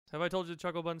Have I told you the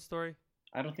Chuckle Bun story?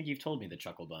 I don't think you've told me the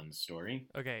Chuckle Buns story.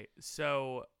 Okay,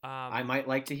 so I might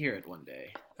like to hear it one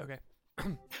day. okay.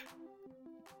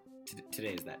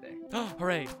 Today is that day.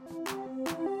 Hooray!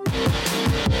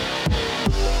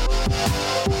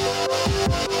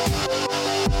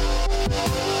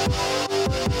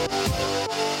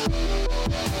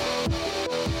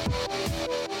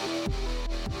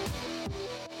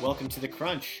 Welcome to the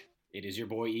Crunch. It is your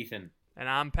boy Ethan. And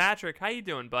I'm Patrick. How you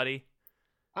doing, buddy?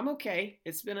 I'm okay.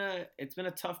 It's been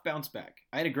a tough bounce back.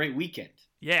 I had a great weekend.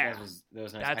 Yeah, that was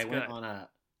nice. that's I went good. on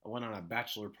a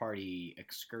bachelor party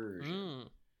excursion. Mm.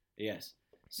 Yes.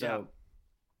 So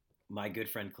my good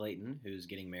friend Clayton, who's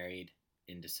getting married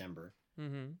in December,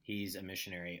 Mm-hmm. he's a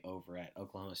missionary over at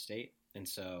Oklahoma State, and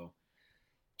so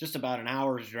just about an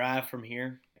hour's drive from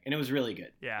here, and it was really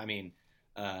good. Yeah. I mean,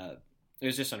 it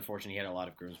was just unfortunate. He had a lot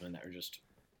of groomsmen that were just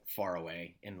far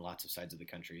away in lots of sides of the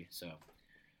country. So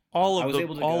All I of was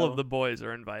able to all go. of the boys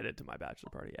are invited to my bachelor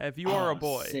party. If you are a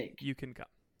boy, sick. you can come.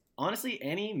 Honestly,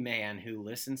 any man who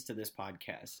listens to this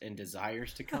podcast and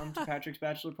desires to come to Patrick's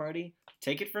bachelor party,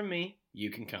 take it from me, you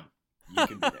can come. You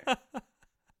can be there.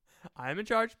 I'm in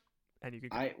charge, and you can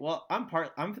come.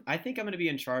 I think I'm going to be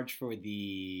in charge for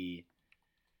the.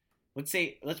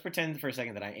 Let's pretend for a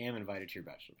second that I am invited to your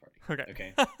bachelor party.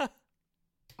 Okay. Okay.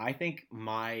 I think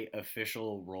my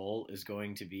official role is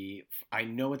going to be. I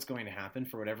know it's going to happen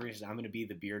for whatever reason. I'm going to be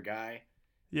the beer guy.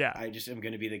 Yeah. I just am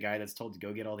going to be the guy that's told to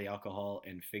go get all the alcohol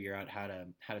and figure out how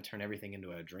to turn everything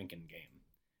into a drinking game.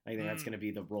 I think that's going to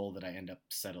be the role that I end up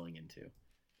settling into.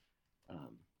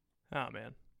 Oh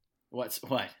man. What?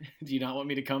 Do you not want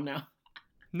me to come now?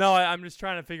 No, I'm just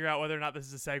trying to figure out whether or not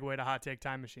this is a segue to Hot Take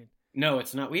Time Machine. No,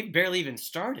 it's not. We've barely even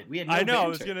started. We had no I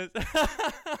know. banter.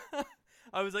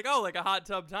 I was like, oh, like a hot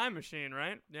tub time machine,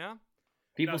 right? Yeah.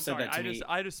 People No, said sorry. that to me.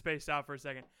 I just spaced out for a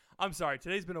second. I'm sorry.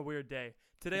 Today's been a weird day.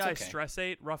 Today It's I okay. stress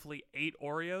ate roughly 8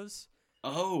 Oreos,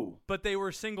 Oh, but they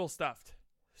were single stuffed.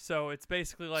 So it's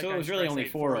basically like So it I was really stress only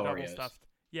ate 4 double Oreos. stuffed.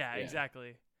 Yeah, Yeah.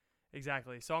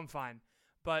 exactly. So I'm fine.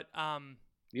 But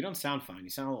you don't sound fine. You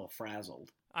sound a little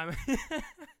frazzled. I'm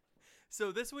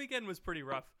so this weekend was pretty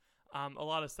rough. A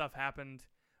lot of stuff happened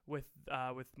with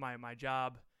my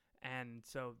job, and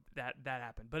so that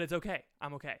happened. But it's okay.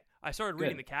 I'm okay. I started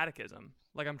reading Good. the catechism.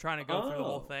 Like I'm trying to go through the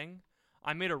whole Oh. thing.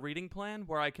 I made a reading plan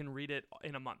where I can read it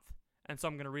in a month, and so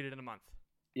I'm going to read it in a month.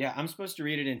 Yeah, I'm supposed to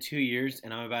read it in 2 years,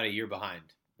 and I'm about a year behind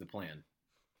the plan.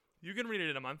 You can read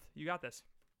it in a month. You got this.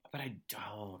 But I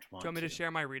don't want Do you want me to share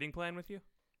my reading plan with you?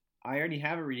 I already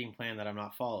have a reading plan that I'm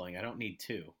not following. I don't need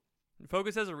 2.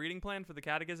 Focus has a reading plan for the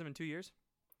catechism in 2 years.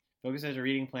 Focus has a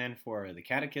reading plan for the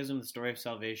Catechism, the Story of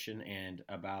Salvation, and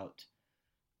about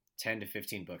 10 to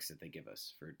 15 books that they give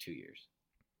us for 2 years.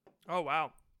 Oh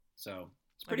wow. So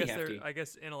it's pretty hefty. I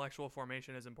guess intellectual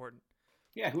formation is important.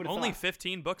 Yeah, who would have Only thought?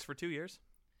 15 books for 2 years.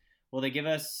 Well, they give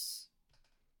us,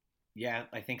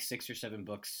 I think 6 or 7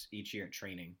 books each year at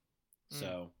training.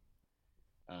 So,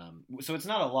 so it's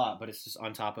not a lot, but it's just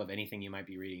on top of anything you might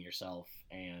be reading yourself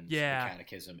and Yeah. the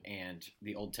Catechism and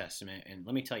the Old Testament. And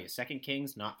let me tell you, 2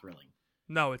 Kings, not thrilling.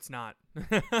 No, it's not.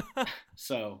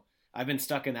 So I've been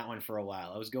stuck in that one for a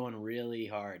while. I was going really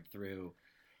hard through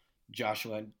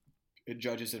Joshua,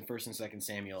 Judges, and 1st and 2nd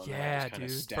Samuel. And then I Yeah, just kinda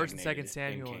dude. First and Second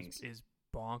stagnated in Samuel Kings. is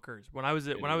bonkers. When I was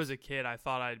It when I was is. a kid, I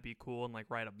thought I'd be cool and like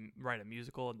write a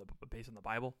musical and based on the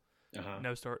Bible. Uh-huh.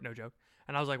 No joke.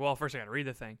 And I was like, well, first I got to read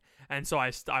the thing. And so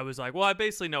I was like, well, I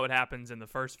basically know what happens in the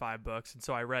first 5 books. And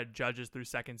so I read Judges through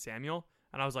 2nd Samuel,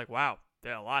 and I was like, wow,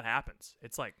 a lot happens.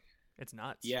 It's like it's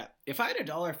nuts. Yeah, if I had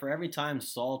 $1 for every time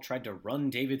Saul tried to run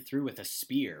David through with a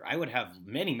spear, I would have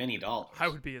many, many dollars. I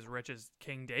would be as rich as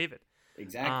King David.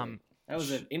 Exactly. That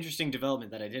was an interesting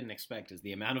development that I didn't expect. Is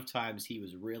the amount of times he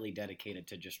was really dedicated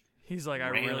to just He's like, I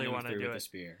ramming really him want to through do with a it.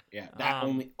 spear. Yeah, that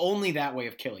Um, only that way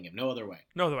of killing him, no other way.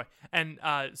 No other way. And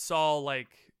Saul, like,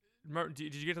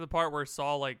 did you get to the part where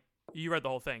Saul, like, you read the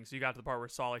whole thing, so you got to the part where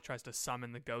Saul, like, tries to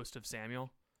summon the ghost of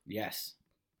Samuel? Yes,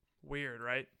 Weird,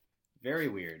 right? very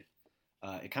weird.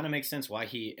 It kind of makes sense why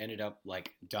he ended up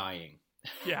like dying.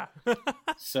 Yeah.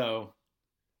 So,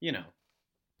 you know,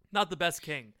 Not the best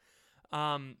king.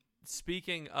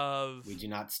 Speaking of we do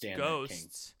not stand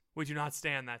ghosts, we do not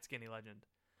stand that skinny legend.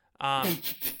 I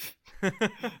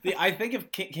think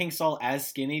of King Saul as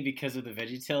skinny because of the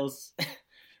VeggieTales.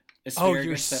 Oh,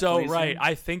 you're asparagus that so plays right. him.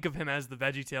 I think of him as the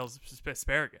VeggieTales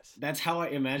asparagus. That's how I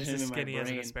imagine He's him as in my skinny as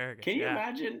an brain. asparagus, Can you yeah.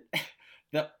 imagine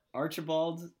the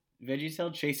Archibald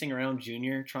VeggieTale chasing around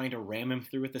Junior, trying to ram him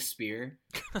through with a spear?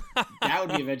 That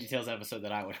would be a VeggieTales episode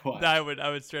that I would watch. I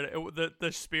would straight.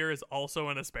 The spear is also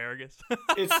an asparagus.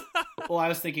 It's Well, I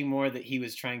was thinking more that he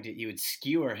would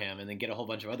skewer him and then get a whole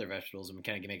bunch of other vegetables and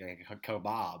kind of make like a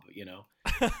kebab,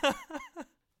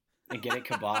 And get it,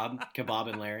 kebab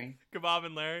and Larry. Kebab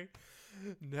and Larry.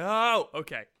 No.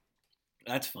 Okay.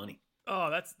 That's funny. Oh,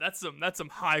 that's some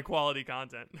high quality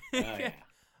content. Oh yeah.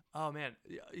 Oh man,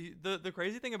 the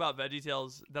crazy thing about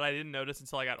VeggieTales that I didn't notice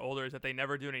until I got older is that they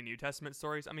never do any New Testament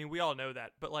stories. I mean, we all know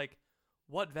that, but like,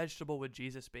 what vegetable would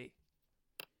Jesus be?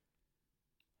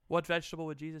 What vegetable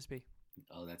would Jesus be?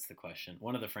 Oh, that's the question.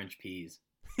 One of the French peas.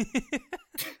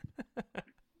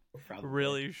 Probably.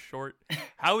 Really short.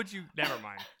 How would you? Never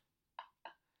mind.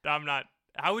 I'm not.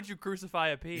 How would you crucify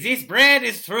a pea? This bread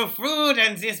is true food,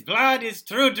 and this blood is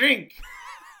true drink.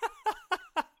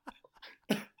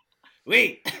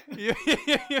 Wait.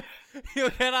 You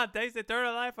cannot taste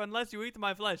eternal life unless you eat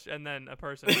my flesh. And then a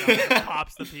person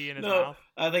pops the pea in his mouth.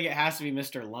 I think it has to be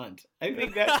Mr. Lunt. I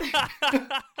think that.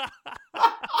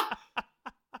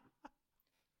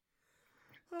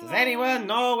 Does anyone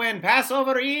know when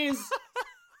Passover is?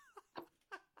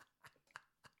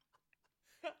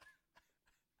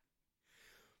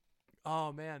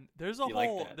 Oh man, there's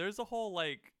a whole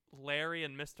like Larry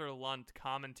and Mr. Lunt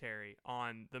commentary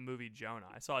on the movie Jonah.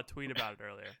 I saw a tweet about it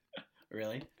earlier.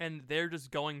 Really? And they're just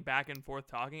going back and forth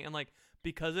talking, and like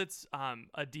because it's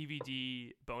a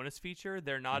DVD bonus feature,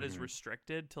 they're not as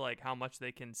restricted to like how much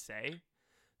they can say.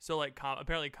 So like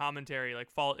apparently commentary like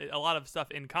a lot of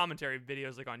stuff in commentary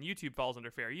videos like on YouTube falls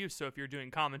under fair use. So if you're doing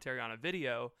commentary on a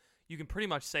video, you can pretty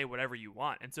much say whatever you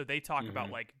want. And so they talk about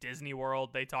like Disney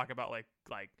World, they talk about like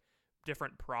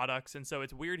different products, and so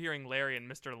it's weird hearing Larry and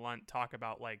Mr. Lunt talk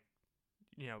about like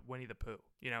Winnie the Pooh.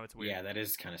 It's weird. Yeah, that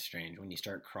is kind of strange when you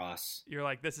start You're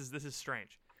like, this is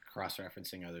strange.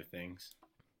 Cross-referencing other things.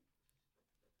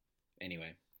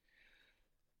 Anyway,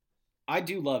 I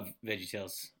do love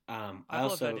VeggieTales. I've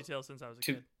loved VeggieTales since I was a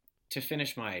kid. To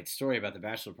finish my story about the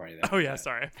bachelor party.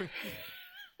 Sorry.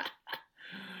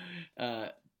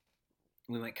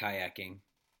 We went kayaking.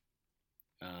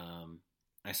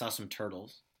 I saw some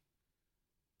turtles,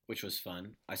 which was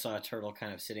fun. I saw a turtle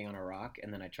kind of sitting on a rock,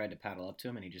 and then I tried to paddle up to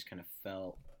him, and he just kind of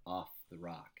fell off the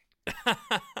rock,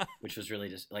 which was really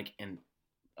just like a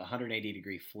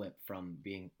 180-degree flip from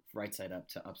being right side up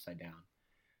to upside down,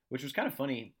 which was kind of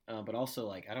funny, but also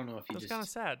like I don't know if he kind of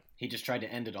sad. He just tried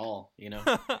to end it all,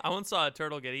 I once saw a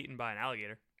turtle get eaten by an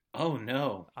alligator. Oh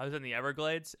no! I was in the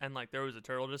Everglades, and like there was a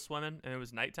turtle just swimming, and it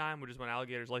was nighttime, which is when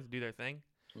alligators like to do their thing.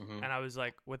 And I was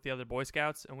like with the other Boy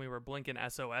Scouts, and we were blinking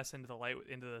SOS into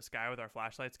the sky with our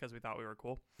flashlights because we thought we were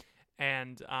cool.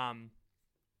 And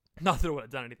not that it would have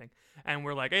done anything. And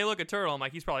we're like, hey, look, a turtle. I'm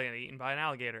like, he's probably gonna get eaten by an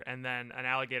alligator. And then an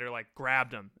alligator like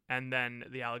grabbed him, and then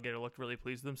the alligator looked really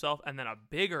pleased with himself. And then a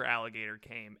bigger alligator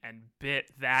came and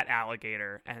bit that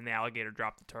alligator, and the alligator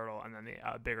dropped the turtle, and then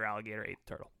the bigger alligator ate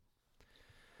the turtle.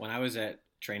 When I was at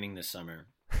training this summer,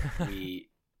 we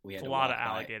had a lot of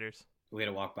alligators. We had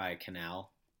to walk by a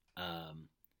canal.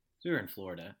 We were in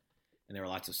Florida, and there were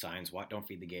lots of signs: don't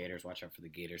feed the gators, watch out for the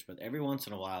gators. But every once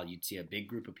in a while, you'd see a big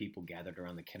group of people gathered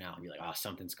around the canal and be like, oh,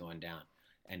 something's going down.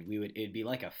 And it'd be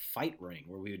like a fight ring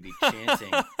where we would be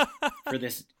chanting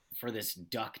for this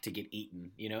duck to get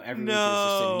eaten. Every week there's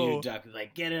just a new duck.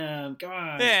 Like, get him, come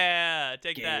on. Yeah,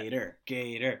 take Gator, that.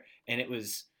 Gator. And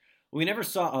we never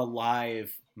saw a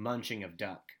live munching of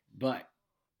duck, but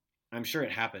I'm sure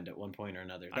it happened at one point or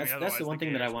another. That's the one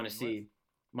thing that I want to see.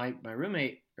 My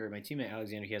roommate or my teammate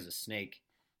Alexander, he has a snake,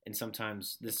 and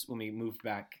sometimes when we moved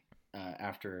back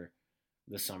after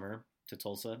the summer to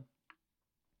Tulsa,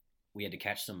 we had to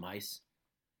catch some mice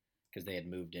because they had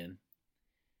moved in,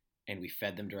 and we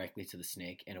fed them directly to the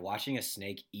snake. And watching a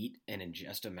snake eat and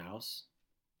ingest a mouse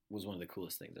was one of the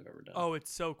coolest things I've ever done. Oh,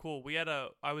 it's so cool.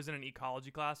 I was in an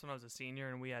ecology class when I was a senior,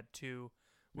 and we had two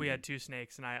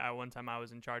snakes, and I one time I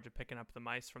was in charge of picking up the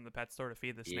mice from the pet store to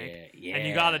feed the snake. Yeah. And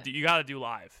you gotta do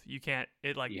live. You can't.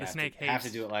 The snake hates. You have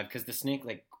to do it live because the snake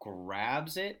like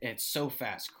grabs it, and it's so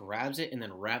fast. Grabs it and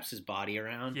then wraps his body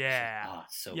around. Yeah.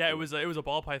 It's so yeah. cool. It was a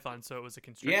ball python, so it was a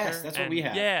constrictor. Yes, that's what we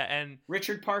had. Yeah, and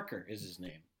Richard Parker is his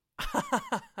name.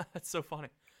 That's so funny.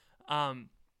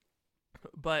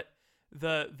 But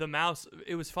the mouse,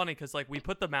 it was funny because like we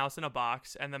put the mouse in a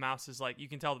box, and the mouse is like, you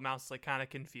can tell the mouse is like kind of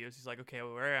confused. He's like, okay,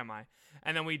 well, where am I?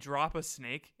 And then we drop a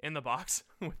snake in the box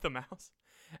with the mouse,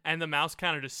 and the mouse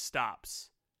kind of just stops,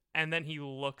 and then he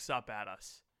looks up at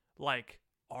us like,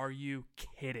 are you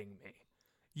kidding me?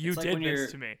 You did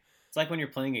this to me. It's like when you're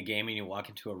playing a game and you walk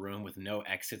into a room with no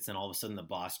exits, and all of a sudden the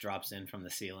boss drops in from the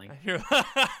ceiling. You're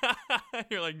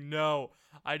like, no,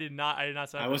 I did not. I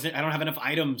don't have enough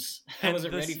items. I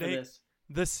wasn't ready for this.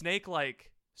 The snake,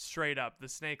 like, straight up, the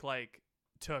snake, like,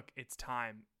 took its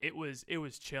time. It was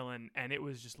chilling, and it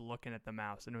was just looking at the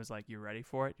mouse, and it was like, "You ready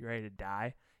for it? You ready to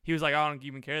die?" He was like, "I don't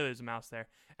even care there's a mouse there."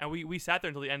 And we sat there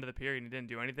until the end of the period and he didn't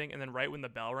do anything. And then right when the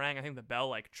bell rang, I think the bell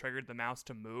like triggered the mouse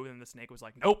to move, and the snake was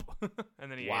like, "Nope."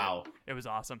 And then he ate Wow. it. It was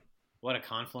awesome. What a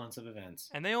confluence of events.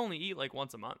 And they only eat like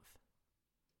once a month.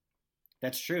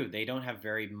 That's true. They don't have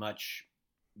very much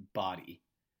body.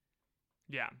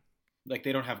 Yeah. Like,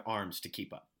 they don't have arms to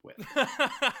keep up with.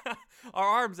 Our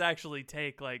arms actually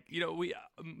take like, we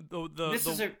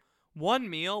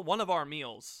one of our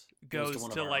meals goes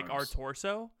to like our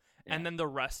torso, Yeah. and then the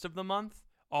rest of the month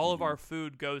all of our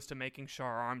food goes to making sure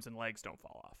our arms and legs don't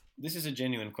fall off. This is a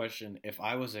genuine question. If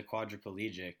I was a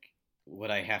quadriplegic, would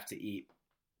I have to eat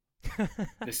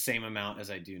the same amount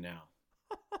as I do now?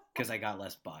 Because I got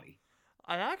less body.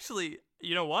 I actually,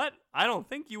 you know what? I don't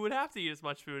think you would have to eat as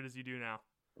much food as you do now.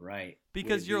 Right.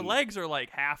 Because your legs are like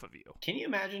half of you. Can you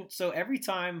imagine? So every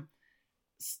time,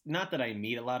 not that I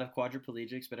meet a lot of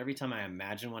quadriplegics, but every time I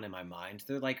imagine one in my mind,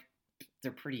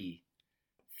 they're pretty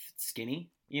skinny,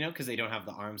 because they don't have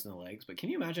the arms and the legs. But can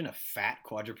you imagine a fat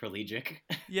quadriplegic?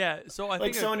 Yeah, so I like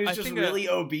think someone who's just really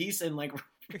obese and like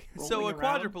so a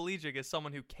around? quadriplegic is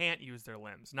someone who can't use their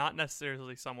limbs, not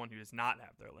necessarily someone who does not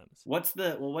have their limbs.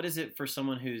 What is it for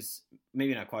someone who's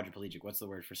maybe not quadriplegic? What's the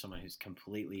word for someone who's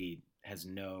completely is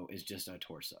just a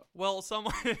torso? Well,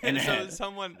 someone who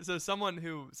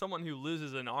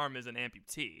loses an arm is an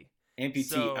amputee. Amputee,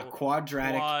 So, a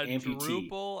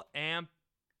quadruple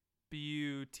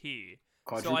amputee.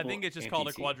 So I think it's just called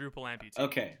a quadruple amputee.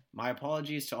 Okay, my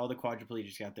apologies to all the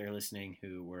quadriplegics out there listening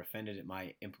who were offended at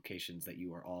my implications that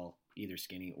you are all either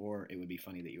skinny or it would be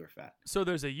funny that you were fat. So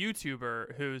there's a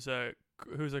YouTuber who's a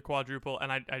quadruple,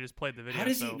 and I just played the video. How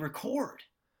does he record?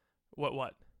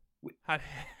 What? How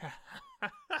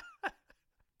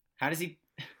does he?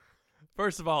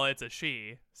 First of all, it's a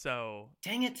she, so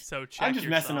Dang it! So check I'm just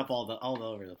yourself. messing up all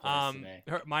over the place today.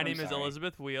 My name is sorry.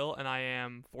 Elizabeth Wheel, and I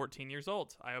am 14 years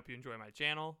old. I hope you enjoy my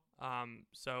channel.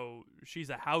 So she's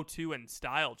a how-to and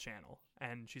style channel,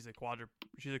 and she's a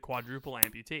quadruple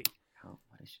amputee.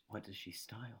 What does she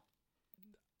style?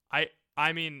 I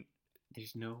mean,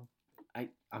 there's no.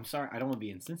 I'm sorry, I don't want to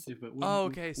be insensitive, but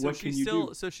okay. So what she can you still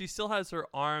do? so she still has her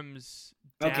arms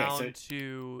down so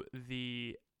to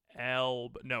the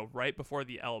right before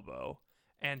the elbow,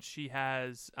 and she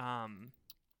has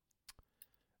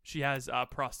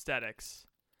prosthetics,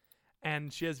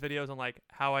 and she has videos on like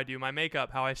how I do my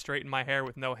makeup, how I straighten my hair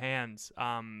with no hands.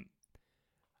 I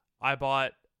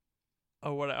bought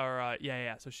so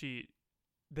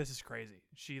this is crazy.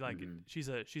 She she's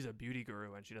a beauty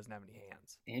guru, and she doesn't have any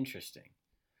hands. Interesting.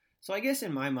 So I guess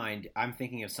in my mind, I'm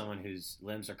thinking of someone whose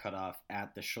limbs are cut off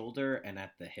at the shoulder and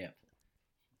at the hip,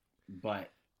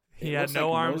 but he had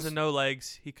no arms and no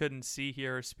legs. He couldn't see,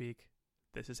 hear, or speak.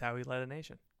 This is how he led a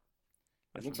nation.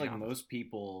 It looks like most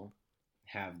people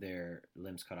have their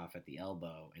limbs cut off at the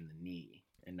elbow and the knee,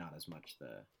 and not as much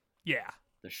the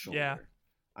shoulder. Yeah.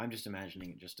 I'm just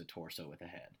imagining just a torso with a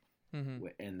head,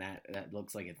 and that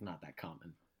looks like it's not that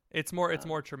common. It's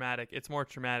more traumatic. It's more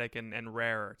traumatic and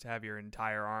rarer to have your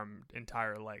entire arm,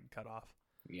 entire leg cut off.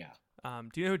 Yeah.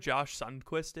 Do you know who Josh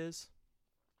Sundquist is?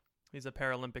 He's a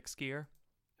Paralympic skier.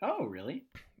 Oh, really?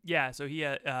 Yeah. So he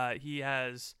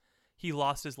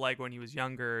lost his leg when he was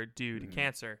younger due to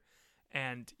cancer,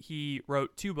 and he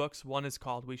wrote 2 books. One is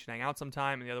called We Should Hang Out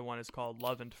Sometime, and the other one is called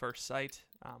Love and First Sight.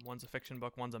 One's a fiction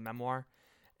book, one's a memoir.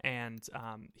 And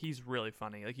he's really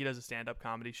funny. Like, he does a stand-up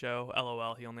comedy show.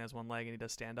 LOL, he only has one leg and he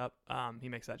does stand-up. He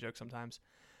makes that joke sometimes.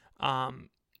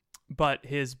 But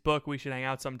his book, We Should Hang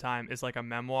Out Sometime, is like a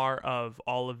memoir of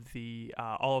all of the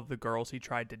girls he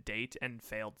tried to date and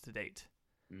failed to date.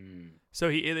 So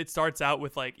it starts out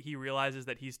with like he realizes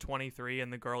that he's 23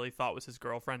 and the girl he thought was his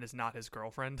girlfriend is not his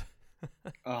girlfriend.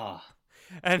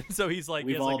 And so he's like,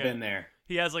 we've all been there.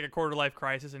 He has like a quarter-life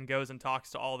crisis and goes and talks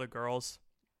to all the girls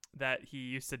that he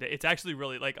used to date. It's actually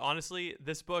really, like, honestly,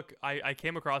 this book, I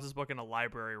came across this book in a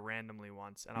library randomly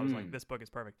once, and I was like, this book is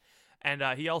perfect. And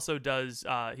he also does,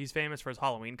 he's famous for his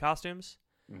Halloween costumes.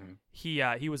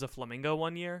 He was a flamingo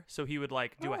one year, so he would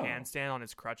like do a handstand on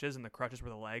his crutches, and the crutches were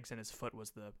the legs, and his foot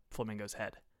was the flamingo's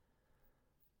head.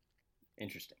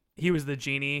 Interesting. He was the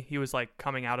genie. He was like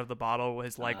coming out of the bottle.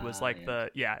 His leg was like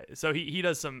So he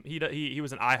does some. He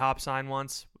was an IHOP sign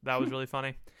once. That was really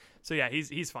funny. So yeah,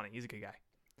 he's funny. He's a good guy.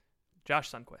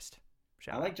 Josh Sundquist.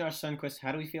 I like Josh Sundquist.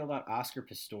 How do we feel about Oscar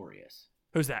Pistorius?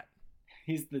 Who's that?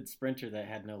 He's the sprinter that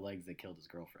had no legs that killed his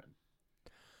girlfriend.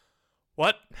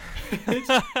 What?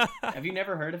 Have you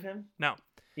never heard of him? No.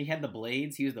 He had the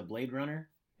blades. He was the Blade Runner.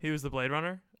 He was the Blade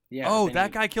Runner? Yeah. Oh,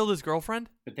 that guy killed his girlfriend?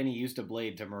 But then he used a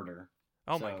blade to murder.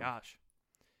 Oh my gosh.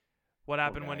 What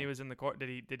happened when guy. he was in the court? Did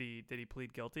he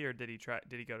plead guilty, or did he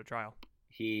go to trial?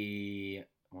 He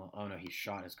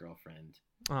shot his girlfriend.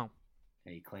 Oh.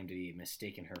 He claimed that he had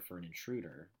mistaken her for an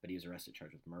intruder, but he was arrested,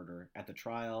 charged with murder. At the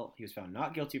trial, he was found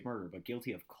not guilty of murder, but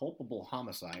guilty of culpable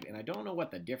homicide, and I don't know what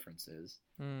the difference is.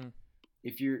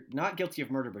 If you're not guilty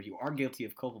of murder, but you are guilty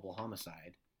of culpable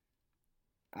homicide,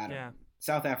 I don't know.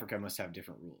 South Africa must have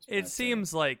different rules. It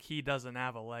seems like he doesn't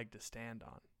have a leg to stand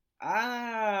on.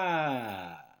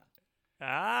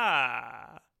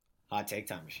 Hot take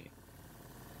time machine.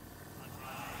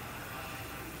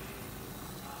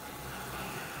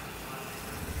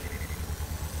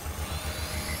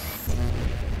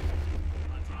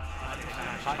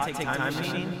 Hot take time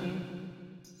machine.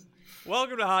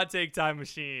 Welcome to Hot Take Time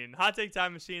Machine. Hot Take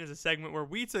Time Machine is a segment where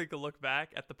we take a look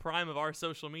back at the prime of our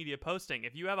social media posting.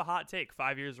 If you have a hot take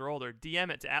 5 years or older,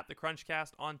 DM it to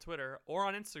 @TheCrunchCast on Twitter or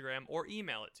on Instagram, or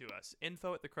email it to us,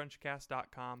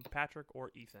 info@thecrunchcast.com, Patrick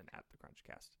or Ethan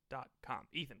 @thecrunchcast.com.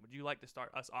 Ethan, would you like to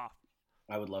start us off?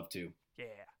 I would love to. Yeah.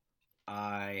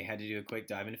 I had to do a quick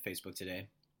dive into Facebook today.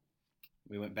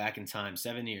 We went back in time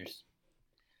 7 years.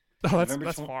 Oh,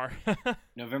 that's far.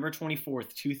 November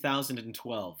 24th,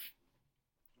 2012.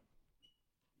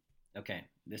 Okay,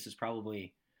 this is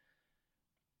probably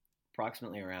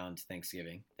approximately around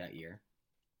Thanksgiving that year.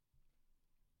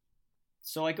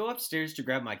 So I go upstairs to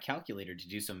grab my calculator to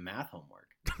do some math homework.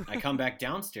 I come back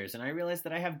downstairs and I realize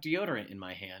that I have deodorant in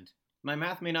my hand. My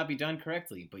math may not be done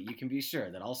correctly, but you can be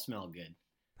sure that I'll smell good.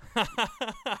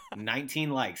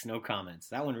 19 likes, no comments.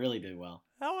 That one really did well.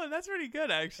 That one, that's pretty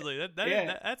good, actually.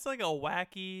 That's like a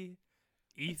wacky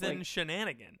Ethan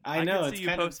shenanigan. I know. I could see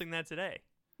you posting that today.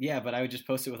 Yeah, but I would just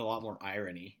post it with a lot more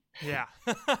irony. Yeah.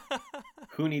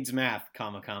 Who needs math,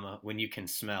 comma, comma, when you can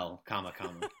smell, comma,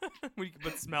 comma. When you can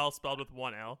put smell spelled with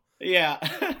one L. Yeah.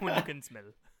 When you can smell.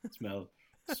 Smell.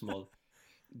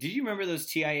 Did you remember those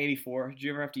TI-84? Did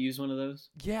you ever have to use one of those?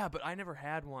 Yeah, but I never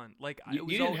had one. Like, you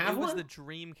didn't have one? It was the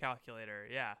dream calculator,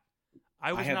 yeah.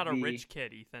 I was not a rich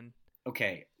kid, Ethan.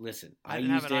 Okay, listen. I didn't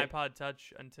have an iPod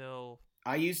Touch until...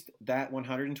 I used that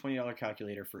 $120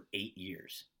 calculator for 8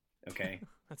 years. Okay?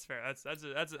 That's fair.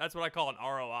 That's what I call an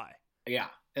ROI. Yeah.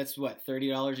 That's what,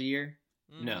 $30 a year?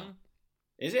 Mm-hmm. No.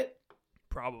 Is it?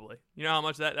 Probably. You know how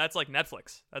much that's like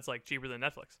Netflix. That's like cheaper than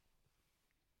Netflix.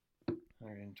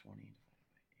 120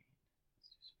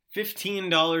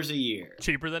 $15 a year.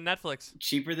 Cheaper than Netflix.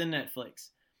 Cheaper than Netflix.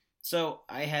 So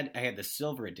I had the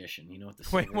silver edition. You know what the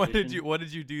silver edition? Wait, what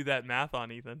did you do that math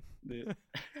on, Ethan? Your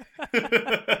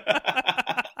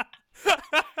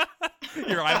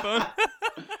iPhone?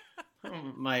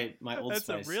 my Old That's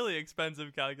Spice. That's a really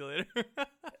expensive calculator.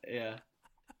 Yeah.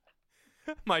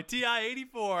 My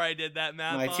TI-84, I did that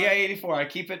math My on. TI-84, I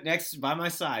keep it next by my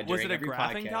side. Was it a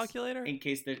podcast graphing calculator? In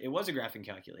case it was a graphing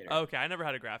calculator. Okay, I never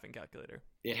had a graphing calculator.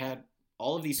 It had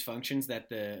all of these functions that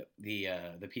the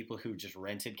people who just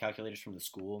rented calculators from the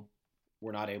school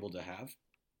were not able to have.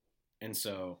 And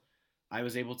so I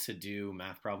was able to do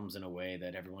math problems in a way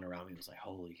that everyone around me was like,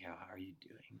 holy cow, how are you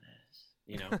doing this?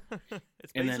 You know?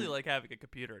 It's basically like having a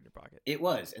computer in your pocket. It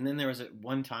was. And then there was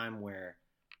one time where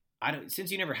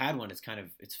since you never had one,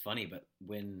 it's funny, but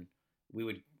when we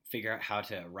would figure out how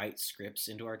to write scripts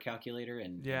into our calculator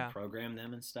and program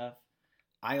them and stuff,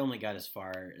 I only got as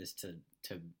far as to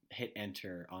hit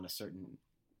enter on a certain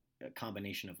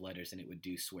combination of letters, and it would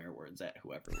do swear words at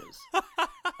whoever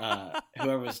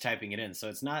was typing it in. So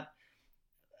it's not.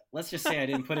 Let's just say I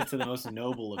didn't put it to the most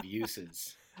noble of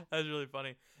uses. That's really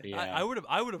funny. Yeah. I would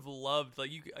have loved,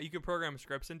 like, you could program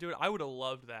scripts into it. I would have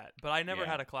loved that, but I never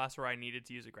had a class where I needed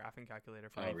to use a graphing calculator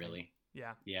for anything. Oh, really?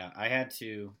 Yeah. Yeah, I had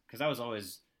to, because I was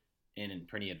always in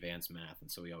pretty advanced math,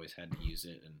 and so we always had to use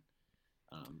it, and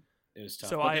it was tough.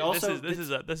 So this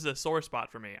is a sore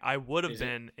spot for me. I would have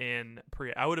been in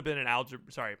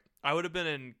algebra. Sorry, I would have been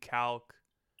in calc.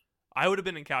 I would have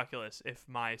been in calculus if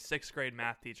my 6th grade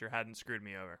math teacher hadn't screwed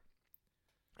me over.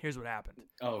 Here's what happened.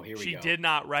 Oh, here we go. She did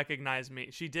not recognize me.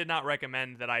 She did not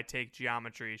recommend that I take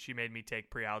geometry. She made me take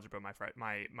pre-algebra my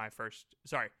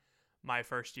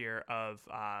first year of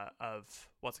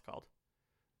what's it called?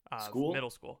 School? Middle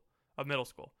school.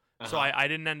 Uh-huh. So I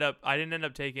didn't end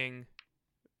up taking.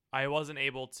 I wasn't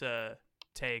able to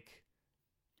take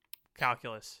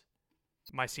calculus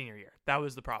my senior year. That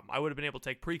was the problem. I would have been able to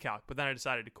take pre-calc, but then I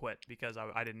decided to quit because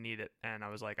I didn't need it, and I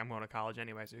was like, I'm going to college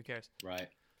anyway, so who cares? Right.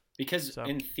 Because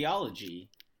in theology,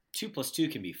 2 + 2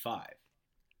 can be 5.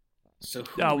 So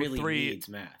who really needs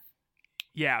math?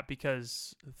 Yeah,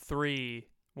 because 1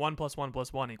 + 1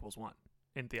 + 1 = 1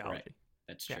 in theology. Right.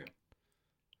 That's true.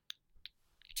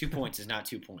 2 points is not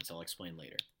 2 points. I'll explain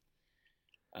later.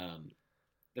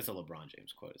 That's a LeBron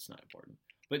James quote. It's not important.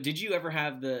 But did you ever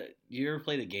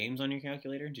play the games on your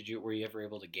calculator? Were you ever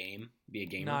able to be a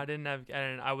gamer? No, I didn't have.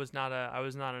 I was not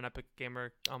an Epic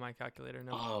gamer on my calculator.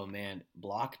 No. Oh man,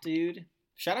 Block Dude.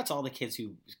 Shout out to all the kids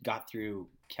who got through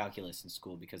calculus in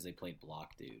school because they played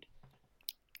Block Dude.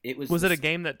 Was it a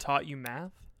game that taught you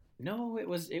math? No, it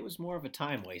was more of a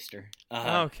time waster.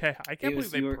 Okay, I can't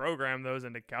believe they programmed those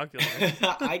into calculators.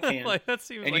 I can. Like that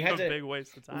seems like a big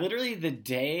waste of time. Literally,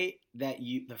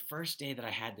 the first day that I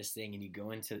had this thing, and you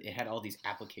go into it, had all these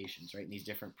applications, right? And these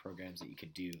different programs that you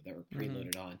could do that were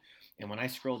preloaded on. And when I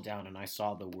scrolled down and I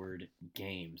saw the word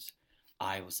games,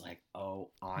 I was like, "Oh,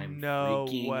 I'm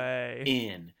freaking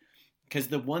in!" Because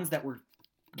the ones that were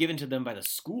given to them by the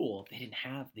school, they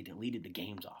deleted the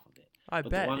games off of it. I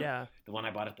bet, yeah. The one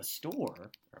I bought at the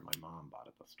store, or my mom bought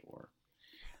at the store,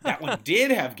 that one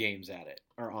did have games on it.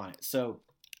 So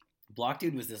Block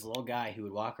Dude was this little guy who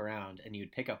would walk around and you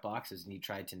would pick up boxes and you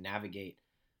tried to navigate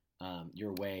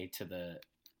your way to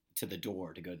the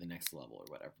door to go to the next level or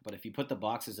whatever. But if you put the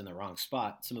boxes in the wrong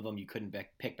spot, some of them you couldn't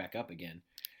pick back up again.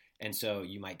 And so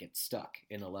you might get stuck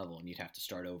in the level and you'd have to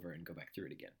start over and go back through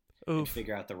it again. Oof. And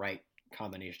figure out the right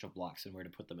combination of blocks and where to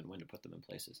put them and when to put them in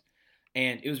places.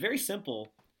 And it was very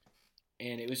simple,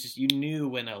 and it was just, you knew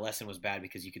when a lesson was bad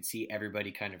because you could see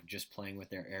everybody kind of just playing with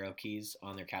their arrow keys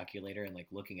on their calculator and like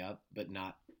looking up, but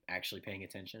not actually paying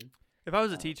attention. If I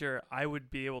was a teacher, I would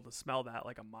be able to smell that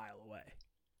like a mile away.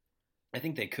 I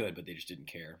think they could, but they just didn't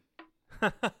care.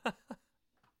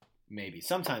 Maybe.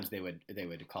 Sometimes they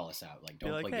would call us out, like,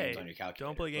 don't play games on your calculator.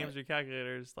 Don't play games on your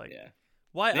calculators. Like, yeah.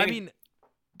 Why? I mean,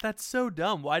 that's so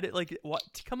dumb. Why did, like, what?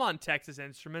 Come on, Texas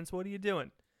Instruments. What are you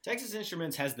doing? Texas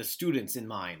Instruments has the students in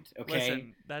mind.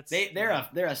 Okay, listen,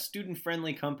 they're a student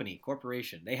friendly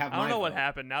corporation. They have. I don't know what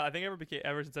happened. Now I think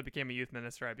ever since I became a youth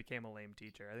minister, I became a lame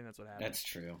teacher. I think that's what happened. That's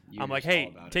true. I'm like,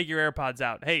 hey, take your AirPods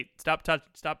out. Hey, stop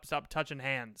touching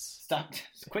hands.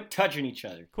 Quit touching each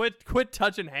other. Quit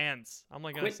touching hands. I'm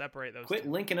like gonna separate those. Quit two.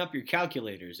 linking up your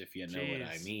calculators, if you know what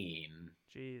I mean.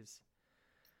 Jeez.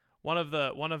 One of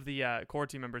the core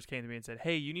team members came to me and said,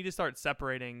 "Hey, you need to start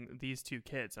separating these two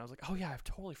kids." And I was like, "Oh yeah, I've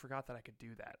totally forgot that I could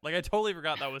do that. Like I totally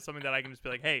forgot that was something that I can just be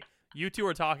like, hey, you two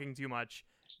are talking too much.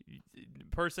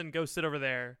 Person, go sit over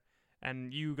there,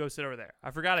 and you go sit over there. I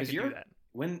forgot I could do that."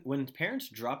 When parents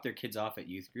drop their kids off at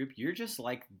youth group, you're just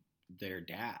like their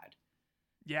dad.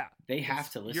 Yeah, they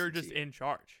have to listen. You're just in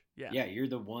charge. Yeah, you're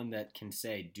the one that can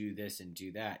say do this and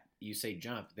do that. You say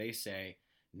jump, they say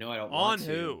no, I don't want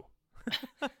to. On who?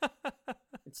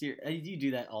 You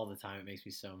do that all the time. It makes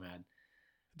me so mad.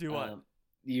 Do what?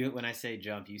 When I say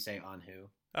jump, you say on who.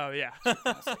 Oh yeah.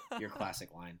 Your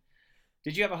classic line.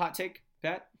 Did you have a hot take,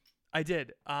 Pat? I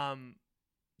did.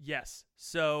 Yes.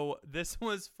 So this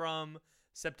was from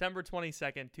September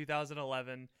 22nd,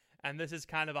 2011, and this is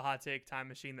kind of a hot take time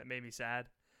machine that made me sad.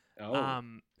 Oh.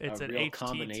 It's an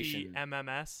HTT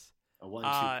MMS. A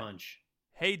 1-2 punch.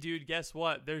 Hey, dude, guess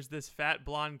what? There's this fat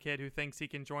blonde kid who thinks he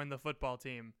can join the football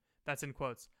team. That's in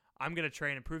quotes. I'm going to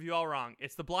train and prove you all wrong.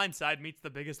 It's The Blind Side meets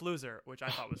The Biggest Loser, which I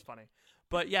thought was funny.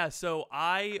 But yeah, so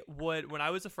when I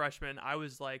was a freshman, I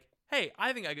was like, hey,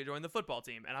 I think I could join the football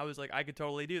team. And I was like, I could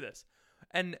totally do this.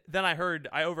 And then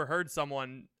I overheard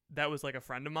someone that was like a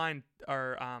friend of mine,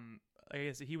 or I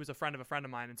guess he was a friend of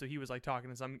mine, and so he was like talking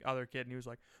to some other kid, and he was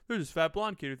like, "There's this fat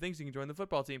blonde kid who thinks he can join the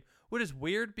football team," which is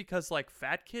weird because like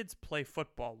fat kids play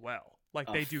football well,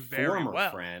 like they do very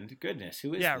well. Friend, goodness,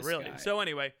 who is this really? guy? So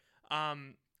anyway,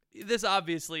 this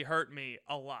obviously hurt me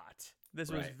a lot. This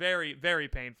was very, very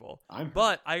painful.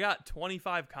 But I got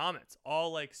 25 comments,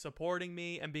 all like supporting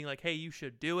me and being like, "Hey, you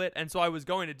should do it." And so I was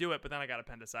going to do it, but then I got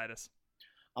appendicitis.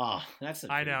 Oh, that's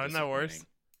I know, isn't that worse?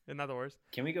 In other words,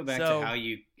 can we go back to how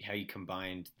you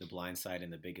combined The Blind Side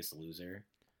and The Biggest Loser,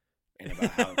 and about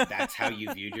how that's how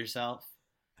you viewed yourself?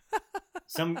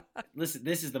 Listen,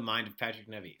 this is the mind of Patrick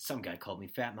Nevy. Some guy called me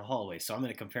fat in the hallway, so I'm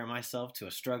going to compare myself to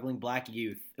a struggling black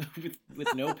youth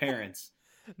with no parents.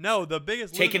 No, The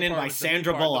Biggest Loser taken in by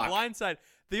Sandra Bullock. The Blind Side.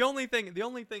 The only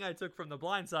thing I took from The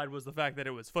Blind Side was the fact that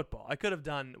it was football.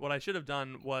 What I should have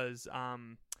done was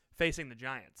Facing the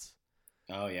Giants.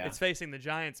 Oh, yeah. It's Facing the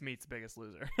Giants meets Biggest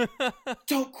Loser.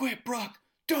 Don't quit, Brock.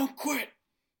 Don't quit.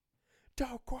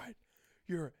 Don't quit.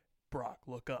 Brock,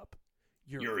 look up.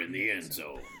 You're in the end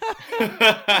zone.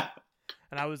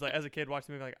 And I was like, as a kid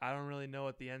watching the movie, like, I don't really know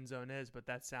what the end zone is, but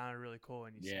that sounded really cool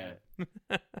when you said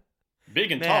it.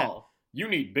 Big and tall. You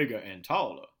need bigger and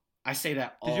taller. I say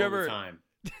that all the time.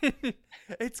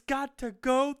 It's got to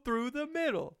go through the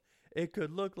middle. It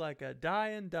could look like a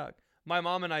dying duck. My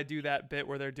mom and I do that bit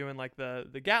where they're doing like the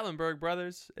Gatlinburg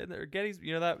brothers and their Gettys.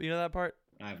 You know that part?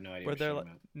 I have no idea Where what they're you're like,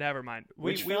 talking about. never mind.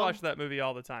 We Which we film? watch that movie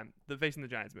all the time. The Facing the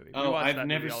Giants movie. We Oh, watch I've that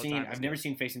never movie all the seen. time as I've never kids.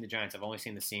 seen Facing the Giants. I've only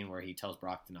seen the scene where he tells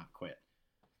Brock to not quit.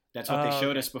 That's what they Oh, showed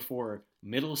okay. us before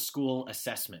middle school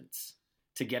assessments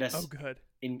to get us Oh, good.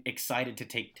 excited to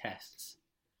take tests.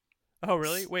 Oh,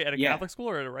 really? Wait, at a Yeah. Catholic school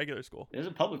or at a regular school? It was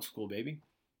a public school, baby.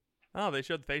 Oh, they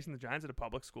showed Facing the Giants at a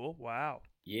public school. Wow.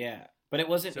 Yeah, but it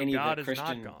wasn't So any God of the is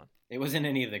Christian. not gone. It wasn't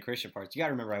any of the Christian parts. You got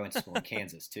to remember, I went to school in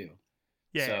Kansas too.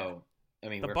 Yeah. So I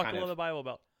mean, the we're buckle kind of the of Bible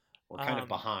Belt.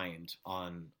 behind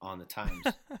on the times.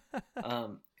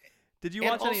 Did you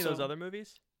and watch any of those also- other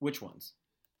movies? Which ones?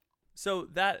 So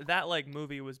that like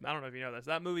movie was, I don't know if you know this.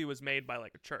 That movie was made by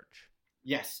like a church.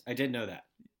 Yes, I did know that.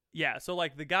 Yeah, so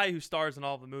like the guy who stars in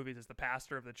all the movies is the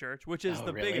pastor of the church, which is Oh,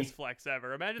 the really? biggest flex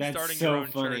ever. Imagine That's starting so your own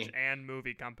funny. church and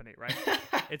movie company, right?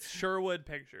 It's Sherwood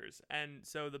Pictures, and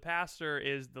so the pastor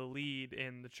is the lead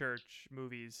in the church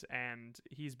movies, and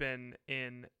he's been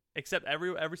in except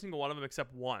every single one of them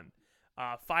except one,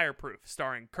 Fireproof,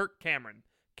 starring Kirk Cameron,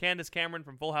 Candace Cameron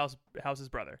from Full House's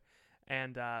brother,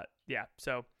 and yeah,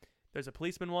 so there's a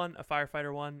policeman one, a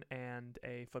firefighter one, and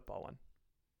a football one.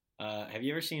 Have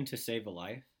you ever seen To Save a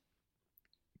Life?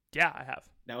 Yeah, I have.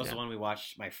 That was Yeah. the one we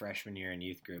watched my freshman year in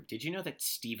youth group. Did you know that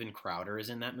Steven Crowder is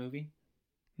in that movie?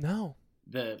 No.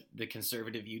 The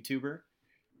conservative YouTuber?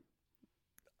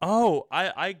 Oh,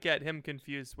 I get him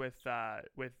confused with the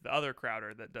other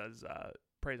Crowder that does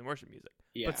praise and worship music.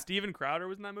 Yeah. But Steven Crowder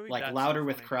was in that movie? Like That's Louder so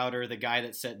with funny. Crowder, the guy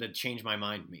that said the Change My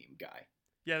Mind meme guy.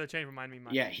 Yeah, the change remind me.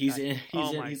 Yeah, he's guy. in.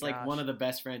 Oh my He's like gosh. one of the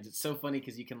best friends. It's so funny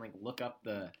because you can like look up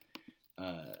the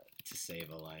To Save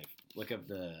a Life. Look up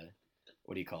the,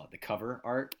 what do you call it? The cover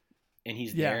art, and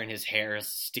he's Yeah. there, and his hair is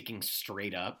sticking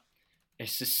straight up.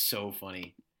 It's just so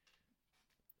funny.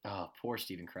 Oh, poor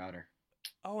Steven Crowder.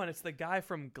 Oh, and it's the guy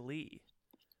from Glee.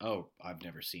 Oh, I've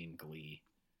never seen Glee.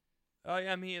 Oh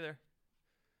yeah, me either.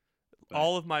 But-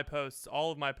 all of my posts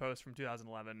from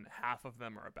 2011, half of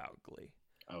them are about Glee.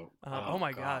 Oh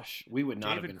my gosh. We would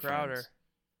not David have been Crowder. friends.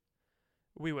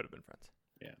 We would have been friends.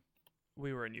 Yeah.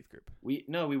 We were in youth group. We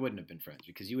wouldn't have been friends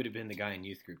because you would have been the guy in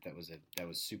youth group that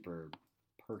was super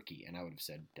perky, and I would have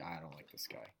said, I don't like this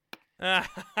guy.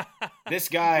 This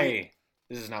guy,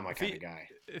 this is not my kind of guy.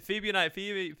 Phoebe and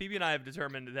I have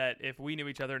determined that if we knew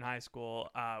each other in high school,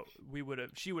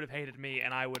 she would have hated me,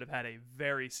 and I would have had a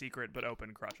very secret but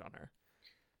open crush on her.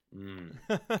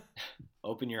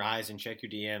 Open your eyes and check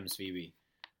your DMs, Phoebe.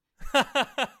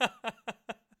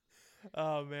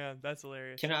 Oh man, that's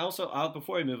hilarious. Can I also,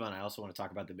 before we move on, I also want to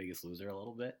talk about The Biggest Loser a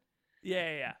little bit.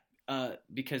 Yeah.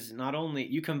 Because not only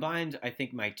you combined, I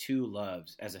think, my two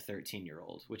loves as a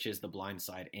 13-year-old, which is The Blind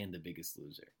Side and The Biggest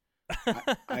Loser.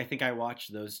 I think I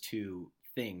watched those two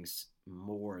things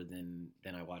more than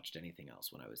I watched anything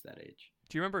else when I was that age.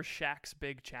 Do you remember Shaq's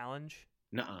Big Challenge?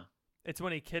 Nuh-uh. It's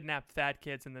when he kidnapped fat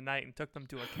kids in the night and took them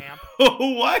to a camp.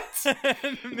 What?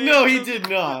 No, he did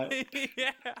not.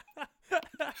 Yeah.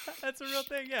 That's a real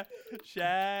thing, yeah.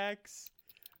 Shaq's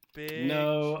Big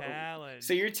Challenge.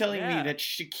 So you're telling Yeah. me that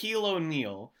Shaquille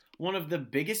O'Neal, one of the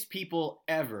biggest people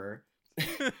ever,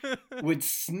 would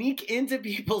sneak into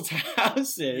people's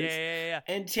houses Yeah.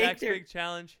 and take Shaq's Big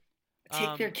Challenge.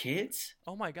 their kids?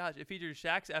 Oh my gosh! It featured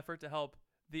Shaq's effort to help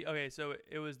so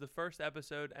it was the first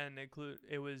episode, and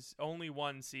it was only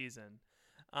one season,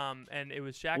 and it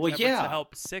was Shaq's efforts to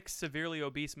help 6 severely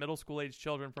obese middle school age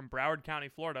children from Broward County,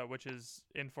 Florida, which is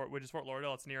Fort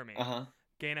Lauderdale. It's near me.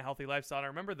 Gain a healthy lifestyle. And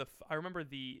I remember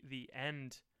the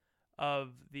end of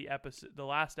the episode, the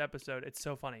last episode. It's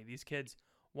so funny. These kids.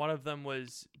 One of them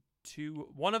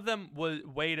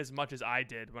weighed as much as I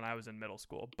did when I was in middle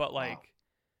school, but like. Wow.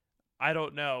 I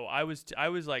don't know. I was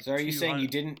like. So are you saying you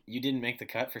didn't make the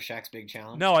cut for Shaq's Big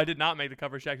Challenge? No, I did not make the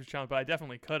cover of Shaq's Big Challenge, but I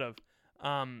definitely could have.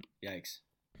 Yikes.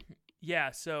 Yeah.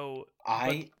 So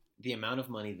the amount of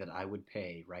money that I would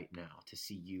pay right now to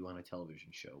see you on a television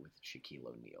show with Shaquille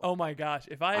O'Neal. Oh my gosh!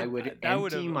 If I would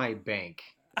empty my bank.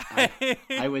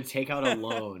 I would take out a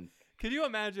loan. Could you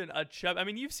imagine a chub? I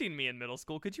mean, you've seen me in middle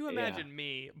school. Could you imagine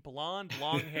me, blonde,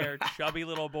 long-haired, chubby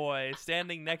little boy,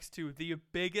 standing next to the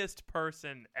biggest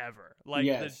person ever? Like,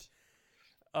 yes.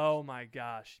 Oh my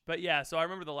gosh! But yeah, so I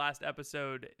remember the last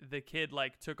episode. The kid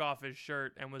like took off his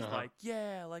shirt and was like,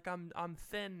 "Yeah, like I'm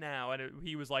thin now," and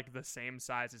he was like the same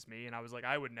size as me, and I was like,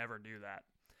 I would never do that.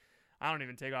 I don't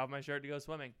even take off my shirt to go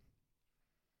swimming.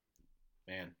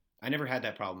 Man, I never had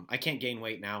that problem. I can't gain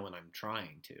weight now when I'm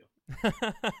trying to.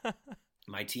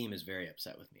 My team is very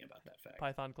upset with me about that fact.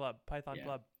 Python Club.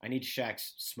 I need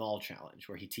Shaq's small challenge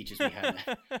where he teaches me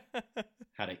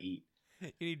how to eat.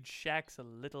 You need Shaq's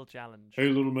little challenge. Hey,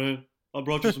 little man, I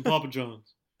brought you some Papa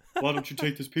John's. Why don't you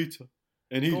take this pizza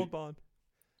and eat Gold it? Bond.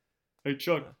 Hey,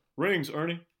 Chuck, rings,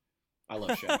 Ernie. I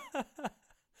love Shaq.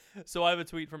 So I have a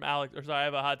tweet from Alex, or sorry, I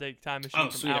have a hot take time machine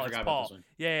from sweet, I Alex forgot Paul. about this one.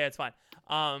 Yeah, it's fine.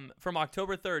 From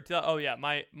October 3rd. Oh yeah,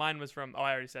 mine was from. Oh,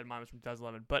 I already said mine was from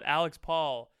 2011. But Alex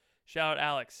Paul, shout out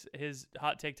Alex. His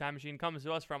hot take time machine comes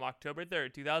to us from October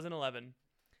 3rd, 2011.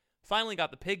 Finally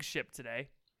got the pigs shipped today.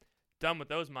 Done with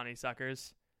those money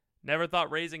suckers. Never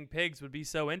thought raising pigs would be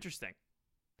so interesting.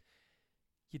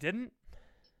 You didn't?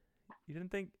 You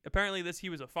didn't think? Apparently, he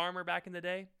was a farmer back in the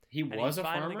day. He was a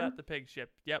farmer? Finally got the pig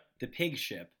shipped. Yep. The pig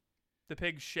ship. The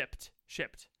pigs shipped.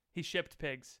 He shipped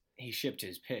pigs. He shipped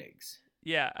his pigs.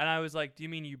 Yeah, and I was like, do you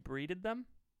mean you breeded them?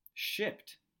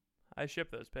 Shipped? I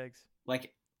shipped those pigs.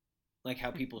 Like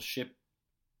how people ship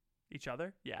each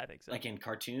other? Yeah, I think so. Like in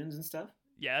cartoons and stuff?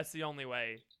 Yeah, that's the only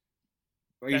way.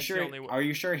 Are you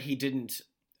sure he didn't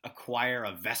acquire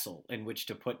a vessel in which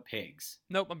to put pigs?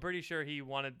 Nope, I'm pretty sure he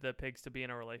wanted the pigs to be in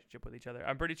a relationship with each other.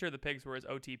 I'm pretty sure the pigs were his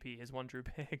OTP, his one true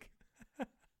pig.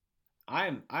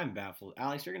 I'm baffled.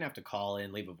 Alex, you're going to have to call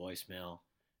in, leave a voicemail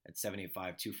at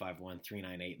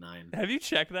 785-251-3989. Have you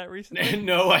checked that recently?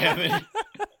 No, I haven't.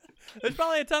 There's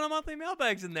probably a ton of monthly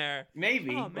mailbags in there.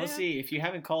 Maybe. We'll see. If you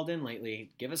haven't called in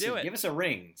lately, give us a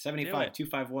ring.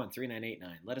 785-251-3989.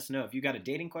 Let us know if you got a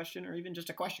dating question or even just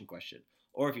a question.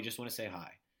 Or if you just want to say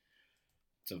hi.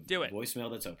 It's a voicemail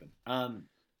that's open.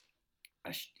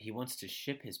 He wants to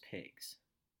ship his pigs.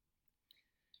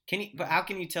 But how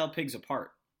can you tell pigs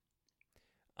apart?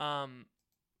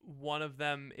 One of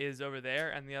them is over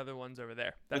there and the other one's over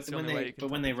there. That's the only way you can.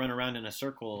 But when they run around in a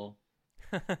circle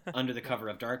under the cover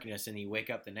of darkness, and you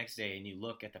wake up the next day and you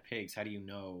look at the pigs, how do you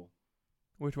know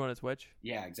which one is which?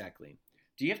 Yeah, exactly.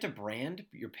 Do you have to brand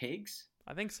your pigs?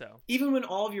 I think so. Even when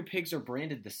all of your pigs are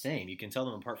branded the same, you can tell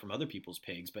them apart from other people's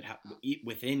pigs, but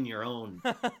within your own.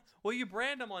 Well, you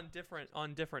brand them on different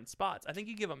spots. I think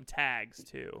you give them tags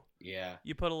too. Yeah.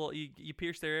 You put you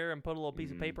pierce their ear and put a little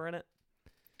piece of paper in it.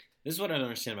 This is what I don't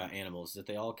understand about animals, that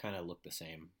they all kind of look the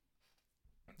same.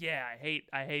 Yeah,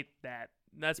 I hate that.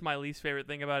 That's my least favorite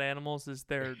thing about animals is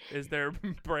their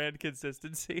brand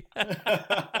consistency.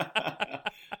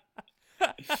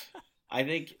 I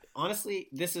think honestly,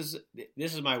 this is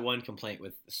my one complaint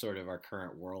with sort of our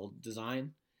current world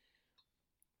design.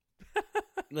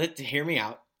 Hear me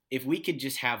out. If we could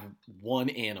just have one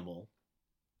animal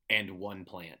and one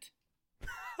plant,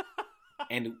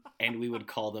 and we would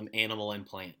call them animal and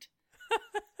plant,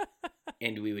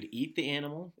 and we would eat the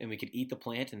animal and we could eat the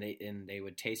plant, and they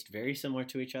would taste very similar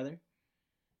to each other,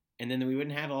 and then we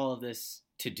wouldn't have all of this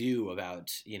to do about,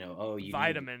 you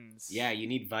vitamins. You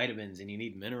need vitamins and you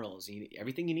need minerals.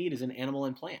 Everything you need is an animal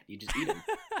and plant. You just eat them.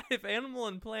 If animal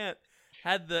and plant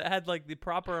had like the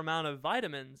proper amount of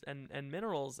vitamins and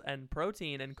minerals and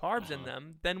protein and carbs in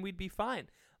them, then we'd be fine.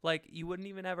 Like, you wouldn't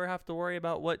even ever have to worry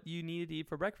about what you needed to eat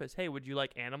for breakfast. Hey, would you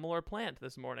like animal or plant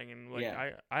this morning? And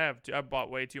I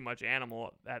bought way too much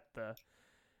animal at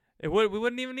we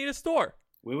wouldn't even need a store.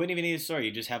 We wouldn't even need a store. You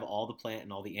just have all the plant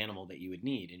and all the animal that you would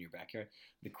need in your backyard.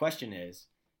 The question is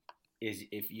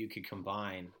if you could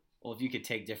if you could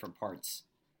take different parts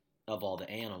of all the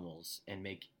animals and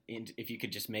if you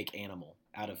could just make animal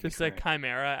out of just a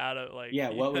chimera out of like. Yeah,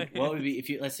 what would be,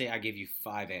 if you, let's say I gave you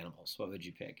 5 animals, what would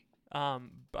you pick?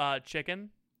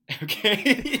 Chicken.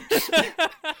 Okay.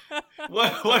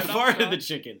 what part of the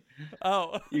chicken?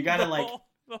 Oh, you gotta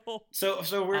So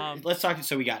let's talk.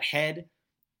 So we got head,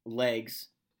 legs,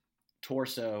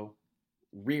 torso,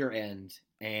 rear end,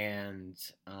 and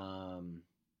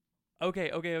Okay.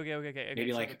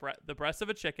 Maybe so like the breast of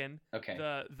a chicken. Okay.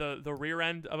 The rear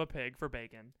end of a pig for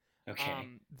bacon. Okay.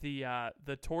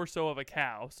 The torso of a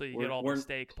cow, so you get all the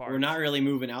steak parts. We're not really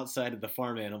moving outside of the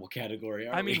farm animal category,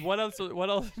 are we? I mean, what else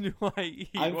do I eat?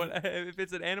 If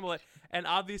it's an animal, and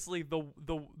obviously the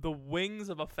wings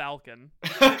of a falcon.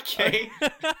 Okay.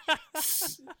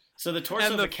 So the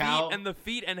torso of a cow and the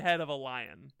feet and head of a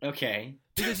lion. Okay.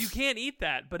 Because you can't eat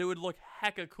that, but it would look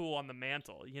hecka cool on the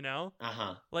mantle, you know?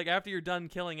 Uh-huh. Like, after you're done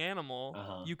killing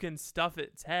animal, you can stuff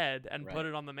its head and put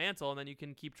it on the mantle, and then you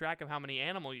can keep track of how many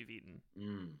animal you've eaten.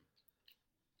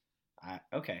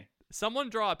 Okay.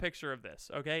 Someone draw a picture of this,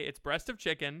 okay? It's breast of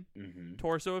chicken,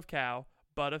 torso of cow,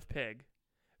 butt of pig,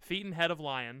 feet and head of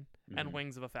lion, and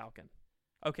wings of a falcon.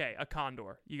 Okay, a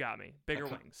condor. You got me. Bigger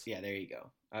wings. Yeah, there you go.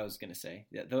 I was going to say.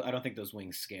 I don't think those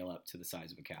wings scale up to the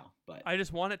size of a cow, but I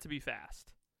just want it to be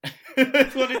fast. I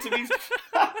want it to be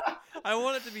I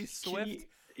want it to be swift.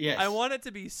 Yes. I want it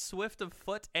to be swift of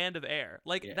foot and of air.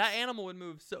 Like, that animal would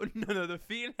move so... No, the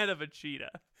feet and head of a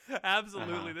cheetah.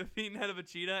 Absolutely. The feet and head of a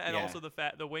cheetah, and also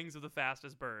the wings of the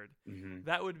fastest bird.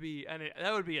 That would be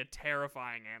a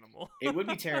terrifying animal. It would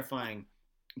be terrifying.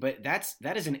 but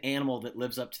that is an animal that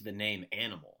lives up to the name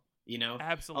animal. You know,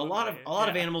 Absolutely. a lot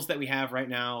of animals that we have right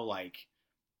now, like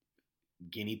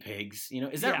guinea pigs. You know,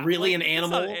 is that really an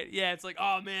animal? It's like,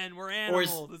 oh man, we're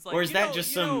animals. It's like, or is that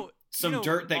just some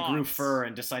dirt that grew moths. fur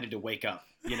and decided to wake up?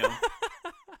 You know.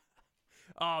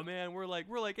 Oh man, we're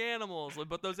like animals,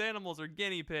 but those animals are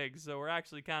guinea pigs, so we're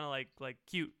actually kind of like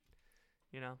cute,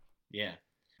 you know? Yeah.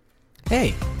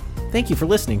 Hey, thank you for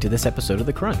listening to this episode of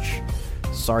The Crunch.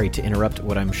 Sorry to interrupt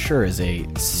what I'm sure is a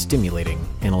stimulating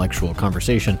intellectual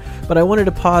conversation, but I wanted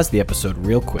to pause the episode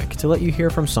real quick to let you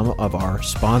hear from some of our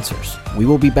sponsors. We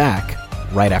will be back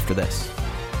right after this.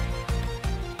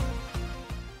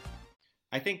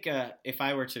 I think if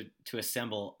I were to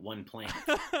assemble one plant.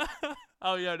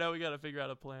 Oh yeah, now we got to figure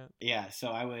out a plant. Yeah, so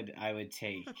I would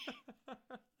take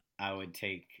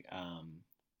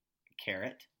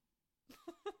carrot,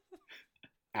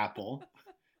 apple.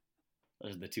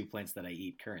 Those are the 2 plants that I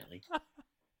eat currently.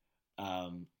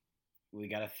 We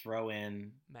got to throw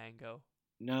in mango.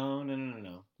 No,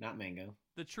 not mango.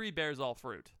 The tree bears all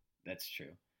fruit. That's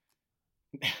true.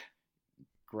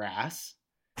 Grass.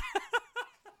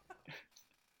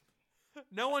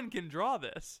 No one can draw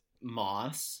this.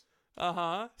 Moss.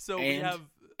 So and, we have.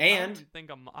 And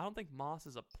I don't think moss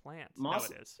is a plant. Moss.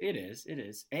 No, it is. It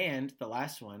is. And the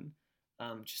last one,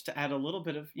 just to add a little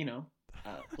bit of,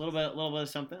 a little bit of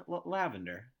something,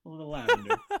 lavender. A little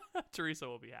lavender. Teresa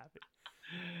will be happy.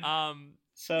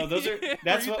 So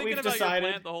that's what we've decided.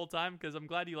 Your plant the whole time, because I'm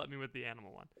glad you let me with the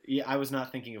animal one. Yeah, I was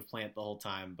not thinking of plant the whole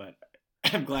time, but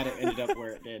I'm glad it ended up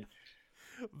where it did.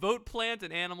 Vote plant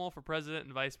and animal for president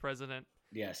and vice president.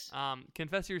 Yes.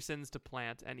 Confess your sins to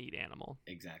plant and eat animal.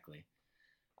 Exactly.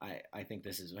 I think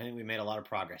we made a lot of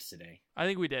progress today. I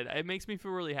think we did. It makes me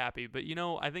feel really happy, but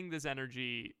I think this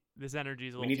energy is a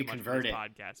little too much for this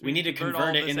podcast. We need to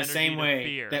convert it in the same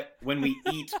way that when we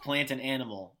eat plant and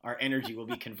animal, our energy will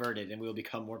be converted and we will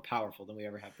become more powerful than we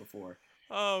ever have before.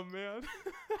 Oh man.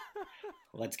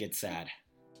 Let's get sad.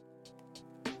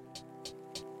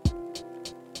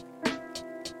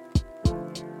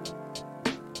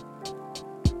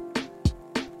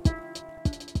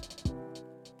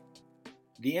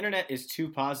 The internet is too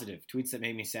positive. Tweets that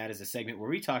made me sad is a segment where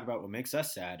we talk about what makes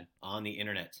us sad on the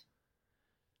internet.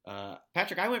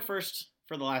 Patrick, I went first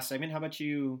for the last segment. How about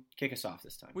you kick us off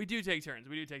this time? We do take turns.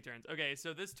 Okay,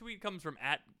 so this tweet comes from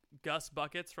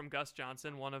 @GusBuckets from Gus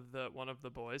Johnson, one of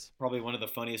the boys. Probably one of the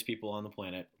funniest people on the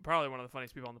planet.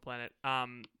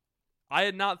 I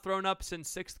had not thrown up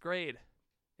since 6th grade.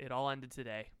 It all ended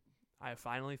today. I have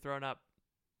finally thrown up.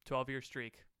 12-year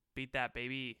streak. Beat that,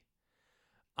 baby.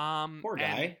 Poor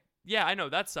guy. Yeah, I know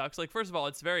that sucks. Like, first of all,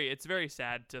 it's very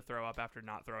sad to throw up after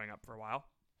not throwing up for a while.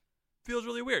 Feels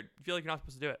really weird. You feel like you're not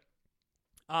supposed to do it.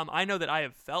 I know that I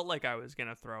have felt like I was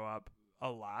gonna throw up a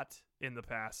lot in the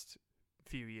past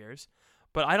few years,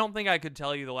 but I don't think I could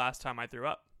tell you the last time I threw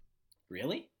up.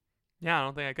 Really? Yeah, I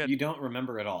don't think I could. You don't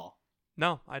remember at all?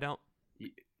 No, I don't.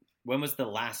 When was the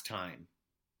last time?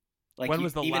 Like, when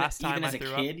was the last time even I as a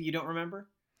threw kid, up? You don't remember?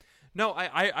 No,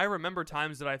 I remember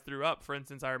times that I threw up. For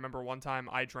instance, I remember one time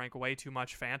I drank way too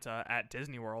much Fanta at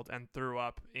Disney World and threw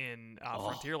up in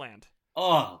Frontierland.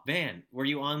 Oh, man. Were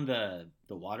you on the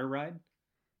water ride?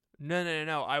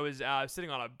 No. I was sitting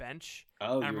on a bench.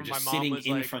 Oh, you were just sitting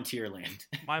in Frontierland.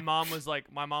 my mom was like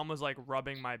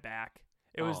rubbing my back.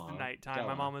 It was the nighttime.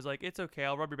 My mom was like, "It's okay,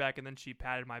 I'll rub your back," and then she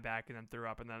patted my back and then threw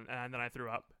up, and then I threw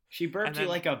up. She burped you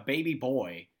like a baby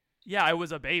boy. Yeah, I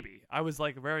was a baby. I was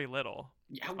like very little.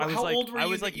 How old were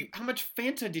you? How much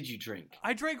Fanta did you drink?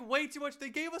 I drank way too much. They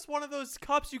gave us one of those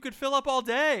cups you could fill up all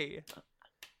day,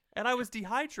 and I was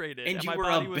dehydrated. And you my were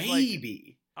body a was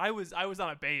baby. I was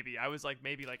not a baby. I was like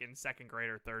maybe like in 2nd grade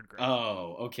or 3rd grade.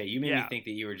 Oh, okay. You made me think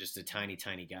that you were just a tiny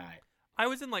guy. I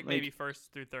was in like maybe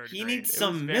 1st through 3rd grade. He needs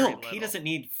some milk. Little. He doesn't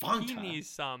need Fanta. He needs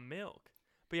some milk.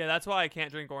 But yeah, that's why I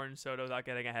can't drink orange soda without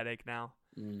getting a headache now.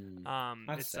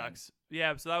 It sucks.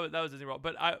 Yeah, so that was Disney World.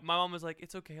 But my mom was like,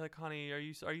 "It's okay, like, honey, are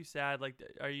you sad? Like,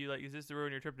 is this to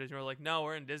ruin your trip to Disney World?" Like, no,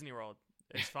 we're in Disney World.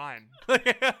 It's fine.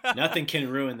 Nothing can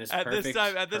ruin this. At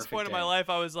this point in my life,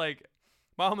 I was like,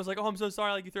 my mom was like, "Oh, I'm so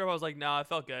sorry. Like, you threw up." I was like, "No, I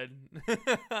felt good."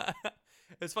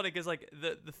 It's funny because like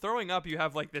the throwing up, you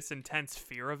have like this intense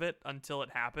fear of it until it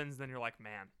happens. Then you're like,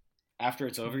 man. After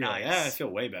it's over, you're like, I feel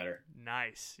way better.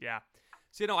 Nice, yeah.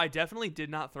 So I definitely did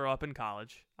not throw up in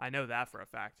college. I know that for a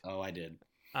fact. Oh, I did.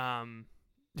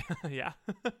 Yeah.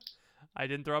 I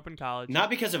didn't throw up in college. Not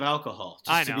because of alcohol,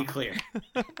 just to be clear.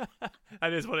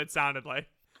 That is what it sounded like.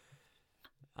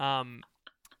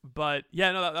 But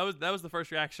yeah, no, that was the first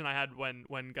reaction I had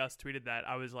when Gus tweeted that.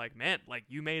 I was like, man, like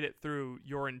you made it through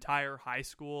your entire high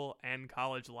school and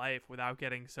college life without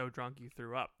getting so drunk you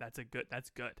threw up. That's good.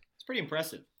 It's pretty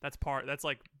impressive. That's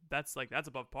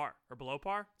above par or below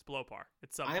par. It's below par.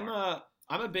 It's subpar.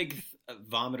 I'm a big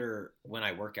vomiter when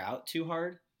I work out too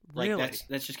hard. Like really?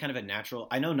 That's just kind of a natural.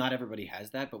 I know not everybody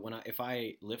has that, but if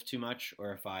I lift too much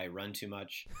or if I run too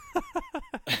much,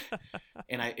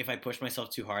 and if I push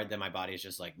myself too hard, then my body is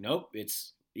just like, nope.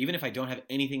 It's even if I don't have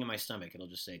anything in my stomach, it'll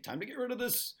just say, time to get rid of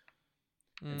this.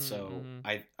 And so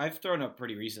I've thrown up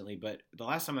pretty recently, but the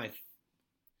last time I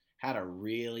had a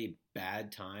really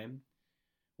bad time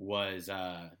was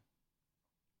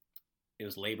it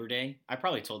was Labor Day. I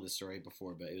probably told this story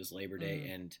before, but it was Labor Day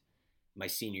and my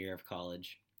senior year of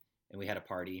college, and we had a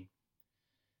party,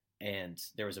 and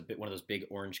there was one of those big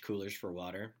orange coolers for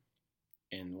water,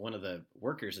 and one of the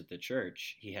workers at the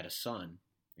church, he had a son,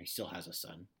 or he still has a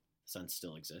son. The son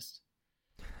still exists,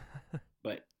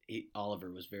 but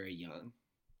Oliver was very young,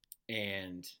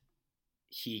 and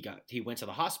he went to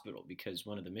the hospital because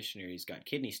one of the missionaries got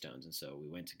kidney stones, and so we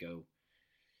went to go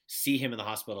see him in the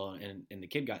hospital, and the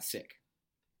kid got sick,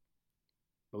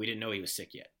 but we didn't know he was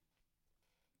sick yet.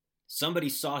 Somebody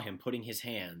saw him putting his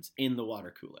hands in the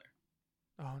water cooler.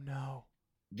 Oh, no.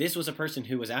 This was a person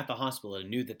who was at the hospital and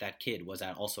knew that kid was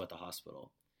also at the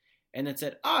hospital. And then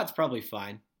said, it's probably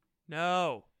fine.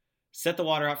 No. Set the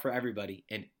water out for everybody.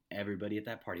 And everybody at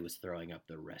that party was throwing up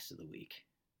the rest of the week.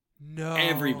 No.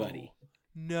 Everybody.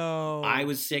 No. I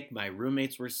was sick. My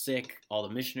roommates were sick. All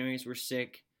the missionaries were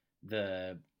sick.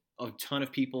 A ton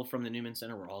of people from the Newman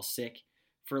Center were all sick.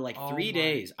 For like 3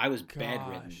 days, I was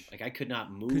bedridden. Like I could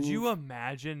not move. Could you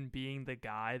imagine being the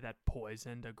guy that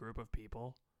poisoned a group of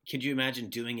people? Could you imagine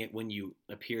doing it when you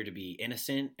appear to be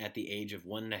innocent at the age of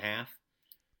 1.5?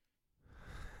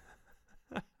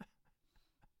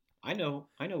 I know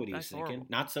what he was thinking. Horrible.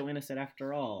 Not so innocent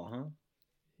after all, huh?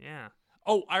 Yeah.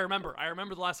 Oh, I remember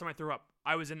the last time I threw up.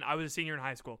 I was a senior in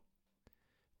high school.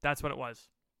 That's what it was.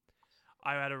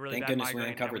 I had a really Thank bad goodness migraine.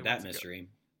 we uncovered that mystery.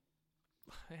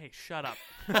 Hey, shut up.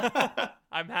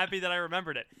 I'm happy that I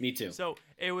remembered it. Me too. So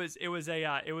I was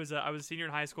a senior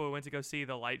in high school. We went to go see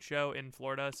the light show in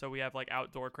Florida. So we have like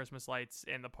outdoor Christmas lights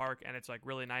in the park, and it's like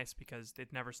really nice because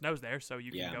it never snows there. So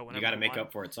you can go whenever you got to make want.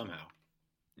 up for it somehow.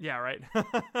 Yeah, right.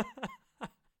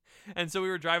 And so we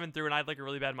were driving through, and I had like a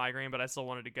really bad migraine, but I still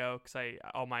wanted to go because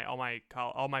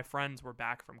all my friends were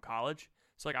back from college.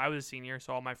 So like I was a senior,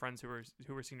 so all my friends who were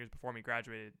seniors before me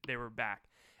graduated, they were back.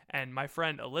 And my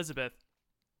friend Elizabeth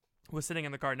was sitting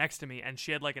in the car next to me, and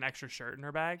she had like an extra shirt in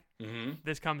her bag. Mm-hmm.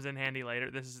 This comes in handy later.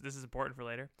 This is important for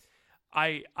later.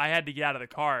 I had to get out of the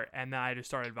car, and then I just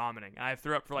started vomiting. I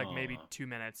threw up for like maybe 2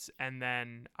 minutes, and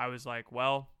then I was like,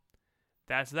 well,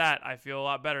 that's that. I feel a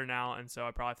lot better now, and so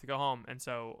I probably have to go home. And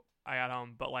so I got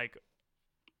home, but like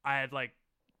I had like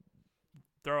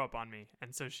throw up on me,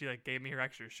 and so she like gave me her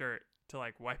extra shirt to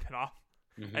like wipe it off.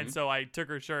 Mm-hmm. And so I took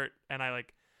her shirt and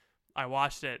I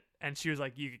washed it, and she was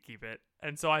like, you could keep it.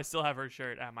 And so I still have her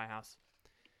shirt at my house.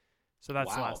 So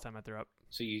that's the last time I threw up.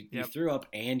 So you threw up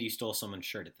and you stole someone's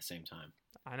shirt at the same time.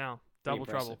 I know. Double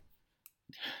trouble.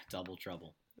 Double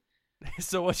trouble.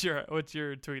 So what's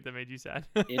your tweet that made you sad?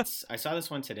 I saw this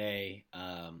one today.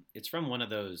 It's from one of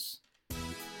those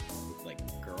like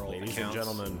girl Ladies accounts. and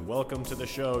gentlemen, welcome to the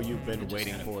show you've been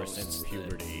waiting for since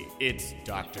puberty. It's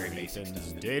Dr.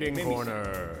 Nathan's Dating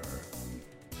Corner.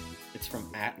 It's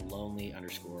from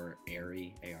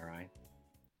 @lonely_Ari, A-R-I.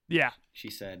 Yeah. She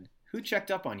said, "Who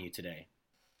checked up on you today?"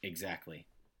 Exactly.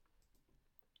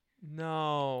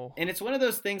 No. And it's one of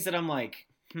those things that I'm like,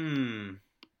 I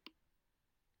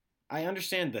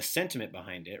understand the sentiment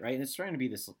behind it, right? And it's trying to be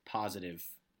this positive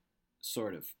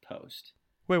sort of post.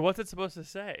 Wait, what's it supposed to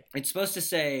say? It's supposed to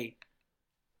say,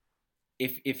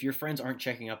 if your friends aren't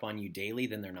checking up on you daily,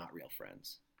 then they're not real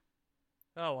friends.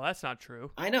 Oh, well, that's not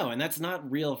true. I know, and that's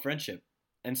not real friendship.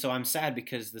 And so I'm sad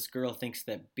because this girl thinks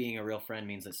that being a real friend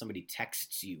means that somebody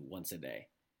texts you once a day.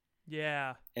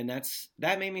 Yeah. And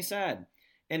that made me sad.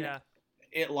 And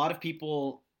a lot of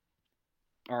people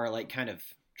are like kind of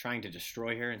trying to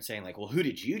destroy her and saying like, well, who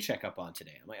did you check up on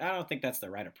today? I'm like, I don't think that's the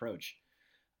right approach.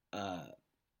 And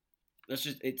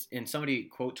somebody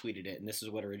quote tweeted it, and this is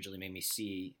what originally made me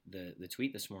see the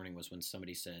tweet this morning, was when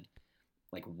somebody said,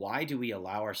 like, why do we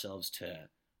allow ourselves to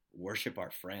worship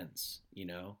our friends? You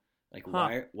know, like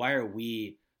why are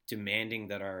we demanding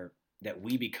that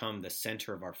we become the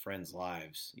center of our friends'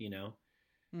 lives? You know,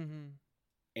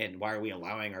 and why are we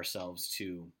allowing ourselves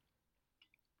to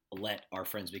let our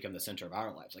friends become the center of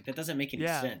our lives? Like that doesn't make any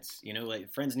sense. You know,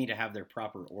 like friends need to have their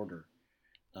proper order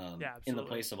in the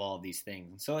place of all of these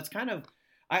things. So it's kind of,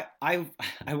 I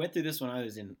went through this when I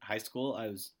was in high school. I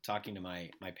was talking to my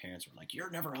parents. Were like,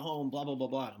 "You're never home," blah blah blah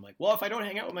blah. And I'm like, "Well, if I don't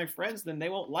hang out with my friends, then they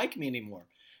won't like me anymore."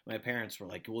 My parents were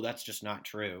like, "Well, that's just not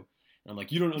true." And I'm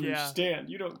like, "You don't understand.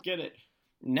 You don't get it."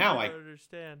 Now I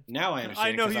understand. Now I understand.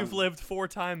 I know you've lived 4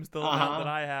 times the amount that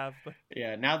I have. But...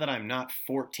 Yeah, now that I'm not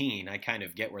 14, I kind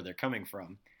of get where they're coming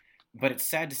from. But it's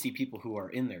sad to see people who are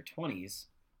in their 20s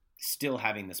still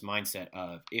having this mindset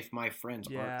of, if my friends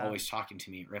aren't always talking to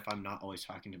me, or if I'm not always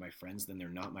talking to my friends, then they're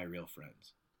not my real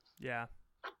friends. Yeah.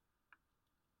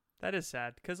 That is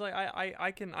sad, because like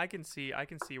I can see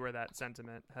where that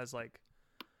sentiment has like.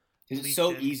 It's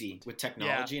so easy with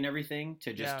technology and everything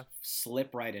to just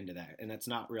slip right into that, and that's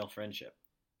not real friendship.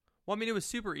 Well, I mean, it was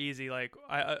super easy. Like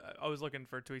I was looking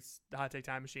for tweets, the Hot Take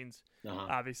Time Machines,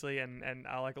 obviously, and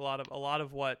I like a lot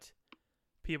of what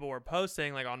people were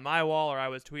posting, like on my wall, or I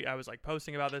was like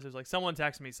posting about this. It was like, someone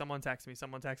text me. It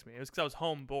was because I was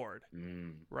home bored,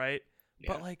 right?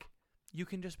 Yeah. But like, you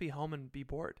can just be home and be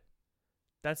bored.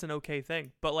 That's an okay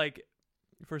thing. But like,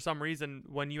 for some reason,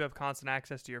 when you have constant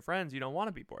access to your friends, you don't want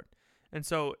to be bored. And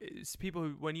so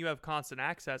when you have constant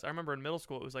access, I remember in middle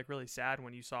school, it was like really sad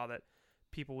when you saw that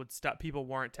people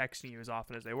weren't texting you as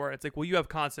often as they were. It's like, well, you have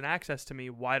constant access to me.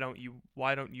 Why don't you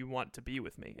want to be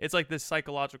with me? It's like this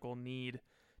psychological need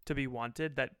to be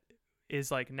wanted that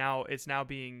is like it's now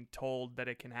being told that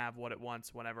it can have what it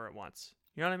wants whenever it wants.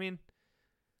 You know what I mean?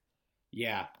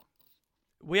 Yeah.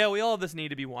 We all have this need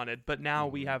to be wanted, but now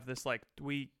we have this like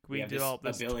we develop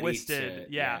this twisted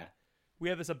we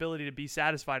have this ability to be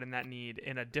satisfied in that need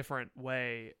in a different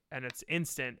way, and it's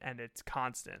instant and it's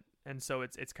constant, and so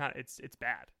it's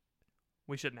bad.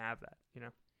 We shouldn't have that, you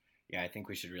know. Yeah, I think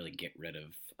we should really get rid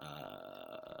of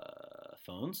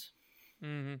phones.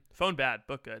 Mm-hmm. Phone bad,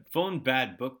 book good. Phone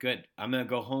bad, book good. I'm gonna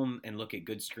go home and look at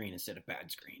good screen instead of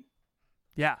bad screen.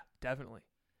 Yeah, definitely.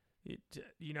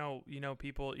 You know,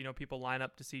 people line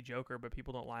up to see Joker, but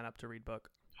people don't line up to read book.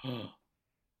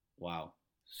 Wow.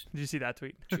 Did you see that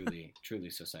tweet? Truly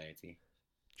society.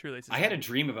 Truly society. I had a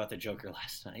dream about the Joker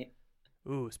last night.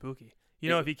 Ooh, spooky. You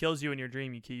know, if he kills you in your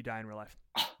dream, you die in real life.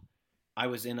 I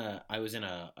was in an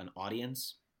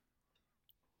audience,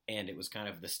 and it was kind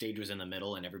of, the stage was in the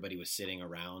middle, and everybody was sitting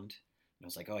around. And I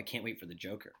was like, oh, I can't wait for the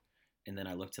Joker. And then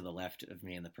I looked to the left of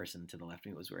me, and the person to the left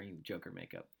of me was wearing Joker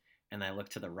makeup. And I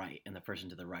looked to the right, and the person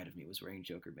to the right of me was wearing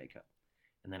Joker makeup.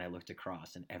 And then I looked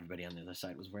across, and everybody on the other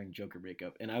side was wearing Joker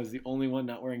makeup. And I was the only one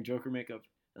not wearing Joker makeup.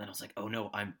 And then I was like, oh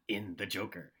no, I'm in the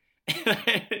Joker.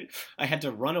 I had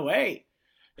to run away.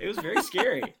 It was very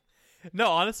scary.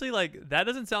 No, honestly, like, that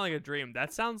doesn't sound like a dream.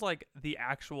 That sounds like the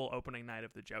actual opening night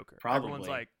of the Joker. Probably. Everyone's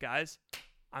like, guys,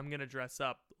 I'm going to dress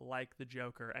up like the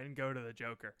Joker and go to the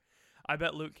Joker. I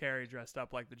bet Luke Carey dressed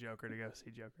up like the Joker to go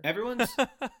see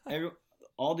Joker.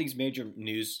 All these major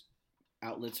news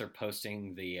outlets are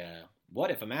posting the what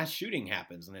if a mass shooting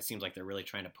happens, and it seems like they're really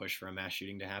trying to push for a mass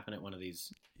shooting to happen at one of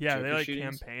these Joker they're like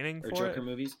shootings, campaigning or for Joker it.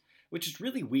 movies, which is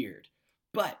really weird.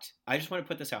 But I just want to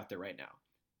put this out there right now.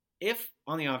 If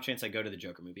on the off chance I go to the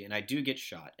Joker movie and I do get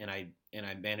shot and I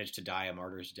manage to die a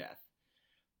martyr's death,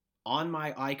 on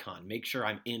my icon, make sure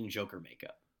I'm in Joker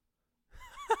makeup.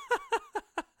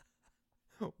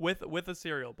 with a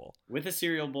cereal bowl. With a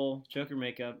cereal bowl, Joker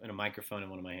makeup, and a microphone in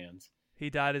one of my hands. He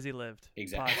died as he lived.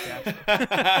 Exactly.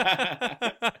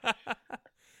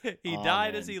 He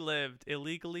died as he lived,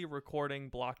 illegally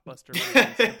recording Blockbuster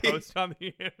movies to post on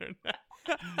the internet.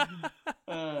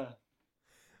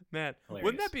 Man,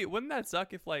 hilarious. wouldn't that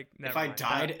suck if like if I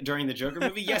died during the Joker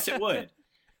movie? Yes, it would.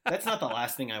 That's not the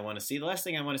last thing I want to see. The last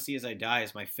thing I want to see as I die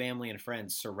is my family and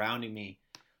friends surrounding me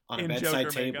on a bedside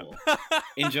table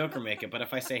in Joker makeup. But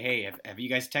if I say, hey, have you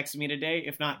guys texted me today?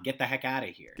 If not, get the heck out of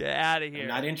here. Get out of here. I'm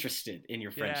not interested in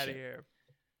your friendship. Get out of here.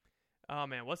 Oh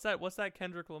man, what's that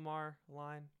Kendrick Lamar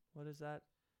line? What is that?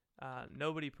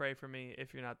 Nobody pray for me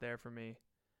if you're not there for me.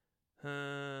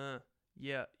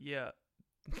 Yeah.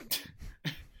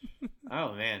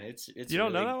 Oh man, it's you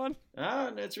don't know that one?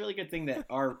 Oh, it's a really good thing that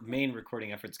our main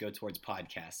recording efforts go towards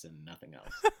podcasts and nothing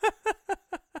else.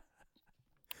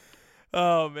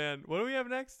 Oh man, what do we have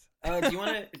next? Do you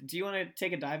want to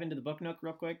take a dive into the Book Nook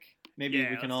real quick? Maybe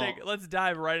we can let's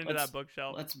dive right into that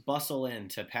bookshelf. Let's bustle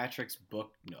into Patrick's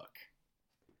Book Nook.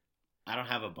 I don't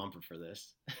have a bumper for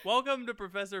this. Welcome to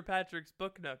Professor Patrick's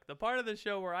Book Nook, the part of the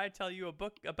show where I tell you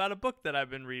about a book that I've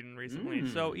been reading recently.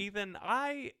 So Ethan,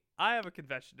 I have a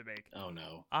confession to make. Oh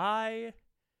no.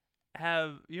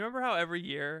 You remember how every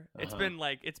year it's been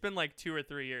like 2 or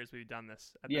 3 years we've done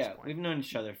this at this point. Yeah, we've known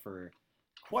each other for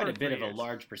quite a bit of a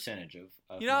large percentage of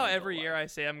you know how every year I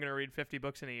say I'm going to read 50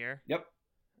 books in a year? Yep.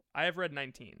 I have read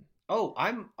 19. Oh,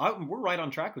 we're right on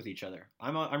track with each other.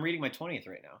 I'm reading my 20th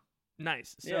right now.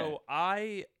 Nice. So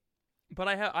I'm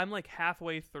like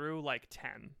halfway through like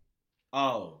 10.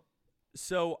 Oh.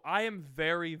 So I am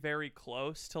very, very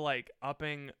close to like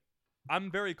upping.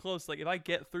 I'm very close. Like if I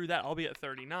get through that, I'll be at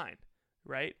 39,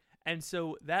 right? And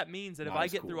so that means that if I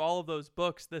get through all of those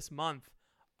books this month,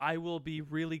 I will be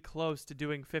really close to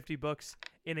doing 50 books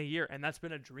in a year, and that's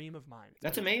been a dream of mine.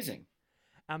 That's amazing.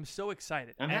 I'm so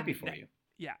excited. I'm happy for you.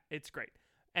 Yeah, it's great.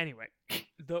 Anyway,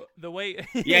 the way.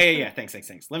 yeah. Thanks.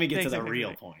 Let me get to the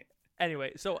real point.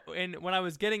 Anyway, so when I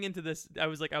was getting into this, I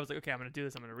was like, okay, I'm gonna do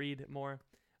this. I'm gonna read more,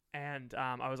 and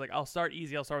I was like, I'll start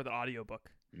easy. I'll start with an audiobook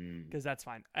because that's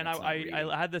fine. And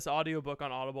I had this audiobook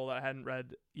on Audible that I hadn't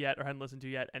read yet or hadn't listened to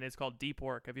yet, and it's called Deep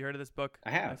Work. Have you heard of this book?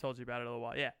 I have. I told you about it a little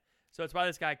while. Yeah. So it's by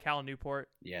this guy Cal Newport.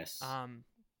 Yes.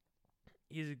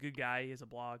 He's a good guy. He has a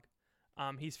blog.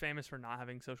 He's famous for not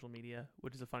having social media,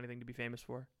 which is a funny thing to be famous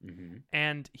for. Mm-hmm.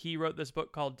 And he wrote this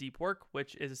book called Deep Work,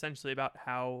 which is essentially about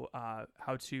how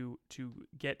to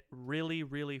get really,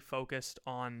 really focused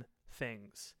on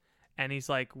things. And he's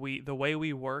like, the way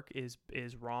we work is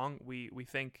wrong. We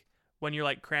think when you're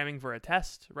like cramming for a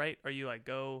test, right? Or you like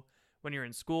when you're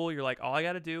in school, you're like, all I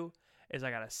got to do is I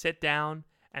got to sit down,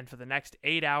 and for the next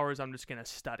 8 hours, I'm just going to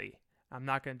study. I'm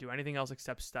not going to do anything else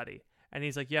except study. And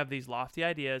he's like, you have these lofty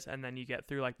ideas, and then you get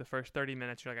through like the first 30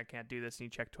 minutes, you're like, I can't do this, and you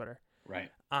check Twitter. Right.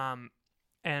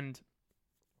 And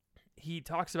he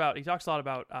talks a lot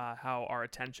about how our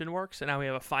attention works, and how we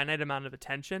have a finite amount of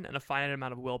attention and a finite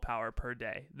amount of willpower per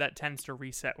day that tends to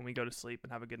reset when we go to sleep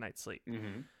and have a good night's sleep.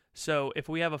 Mm-hmm. So if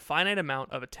we have a finite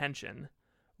amount of attention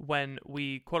when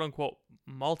we quote unquote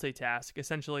multitask,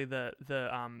 essentially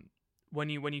when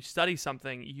you study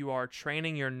something, you are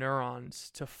training your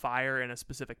neurons to fire in a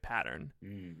specific pattern,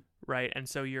 right? And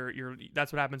so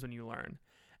that's what happens when you learn.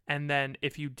 And then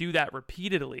if you do that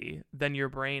repeatedly, then you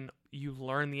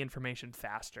learn the information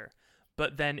faster.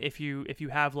 But then if you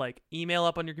have like email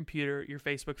up on your computer, your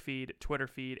Facebook feed, Twitter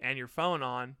feed, and your phone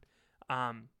on,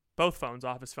 both phones,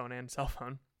 office phone and cell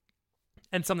phone,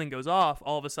 and something goes off,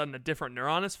 all of a sudden a different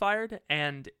neuron is fired,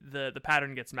 and the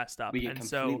pattern gets messed up. We get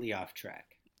completely off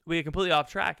track. We get completely off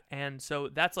track, and so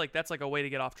that's like a way to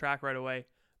get off track right away.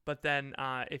 But then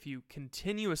if you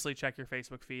continuously check your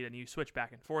Facebook feed and you switch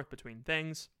back and forth between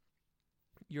things,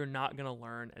 you're not going to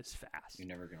learn as fast. You're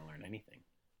never going to learn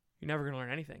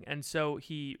anything. And so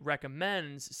he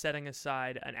recommends setting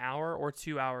aside an hour or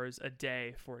 2 hours a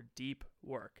day for deep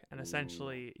work. And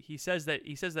essentially, he says that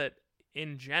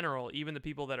in general, even the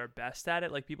people that are best at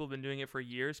it, like people who've been doing it for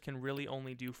years, can really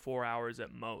only do 4 hours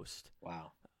at most.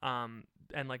 Wow.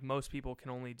 And like most people can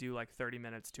only do like 30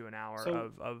 minutes to an hour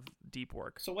of deep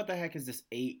work. So what the heck is this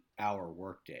 8-hour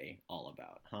workday all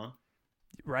about, huh?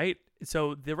 Right?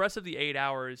 So the rest of the 8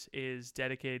 hours is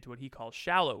dedicated to what he calls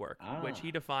shallow work, which he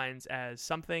defines as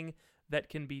something that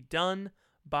can be done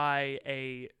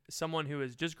by someone who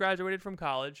has just graduated from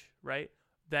college, right?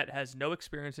 That has no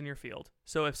experience in your field.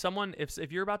 So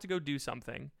if you're about to go do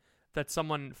something that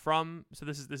someone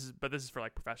this is for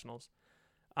like professionals.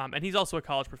 And he's also a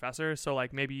college professor, so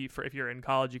like maybe if you're in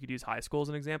college, you could use high school as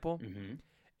an example. Mm-hmm.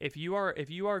 If you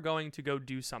are going to go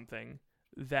do something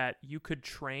that you could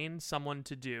train someone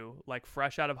to do, like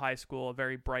fresh out of high school, a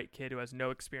very bright kid who has no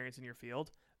experience in your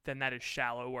field, then that is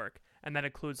shallow work, and that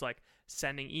includes like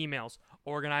sending emails,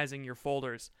 organizing your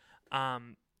folders,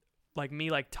 like me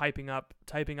like typing up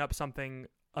something,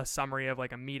 a summary of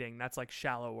like a meeting. That's like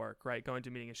shallow work, right? Going to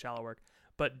a meeting is shallow work.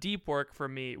 But deep work for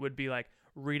me would be like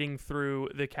reading through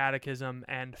the catechism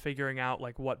and figuring out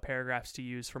like what paragraphs to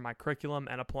use for my curriculum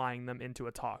and applying them into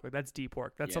a talk. Like that's deep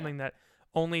work. That's something that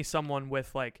only someone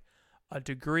with like a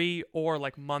degree or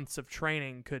like months of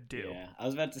training could do. Yeah, I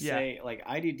was about to say like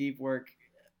I do deep work,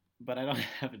 but I don't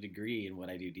have a degree in what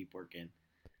I do deep work in.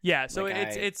 Yeah, so like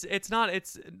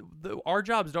our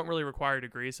jobs don't really require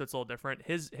degrees, so it's a little different.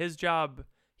 His job,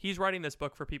 he's writing this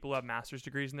book for people who have master's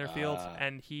degrees in their field,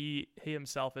 and he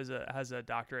himself has a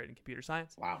doctorate in computer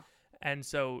science. Wow. And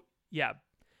so, yeah.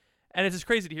 And it's just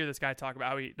crazy to hear this guy talk about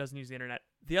how he doesn't use the internet.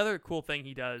 The other cool thing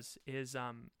he does is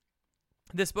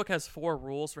this book has 4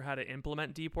 rules for how to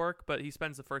implement deep work, but he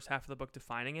spends the first half of the book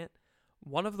defining it.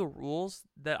 One of the rules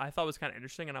that I thought was kind of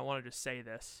interesting, and I wanted to say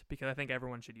this because I think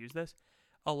everyone should use this.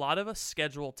 A lot of us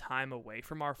schedule time away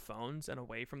from our phones and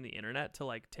away from the internet to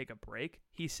like take a break.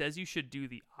 He says you should do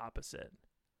the opposite.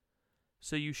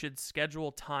 So you should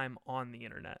schedule time on the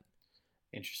internet.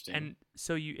 Interesting. And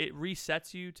so it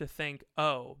resets you to think,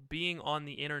 oh, being on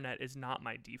the internet is not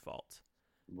my default.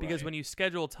 Right. Because when you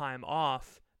schedule time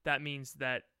off, that means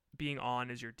that being on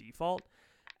is your default.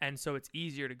 And so it's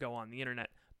easier to go on the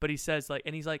internet. But he says like,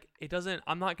 and he's like, it doesn't.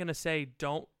 I'm not gonna say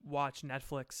don't watch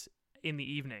Netflix in the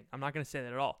evening. I'm not gonna say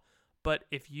that at all. But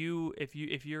if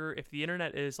the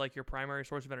internet is like your primary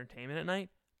source of entertainment at night,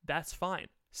 that's fine.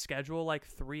 Schedule like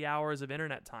 3 hours of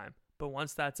internet time. But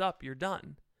once that's up, you're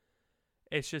done.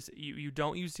 It's just you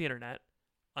don't use the internet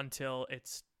until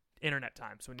it's internet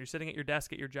time. So when you're sitting at your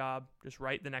desk at your job, just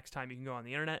write the next time you can go on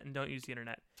the internet, and don't use the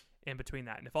internet in between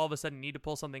that. And if all of a sudden you need to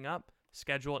pull something up,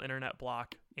 schedule an internet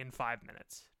block in 5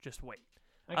 minutes. Just wait.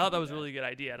 I thought that was a really good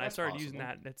idea, and I started using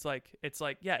that. And it's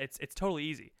like yeah, it's totally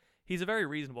easy. He's a very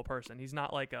reasonable person. He's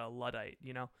not like a Luddite,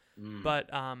 you know. But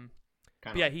yeah,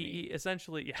 like he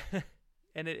essentially yeah,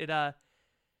 and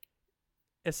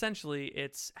essentially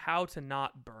it's how to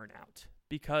not burn out,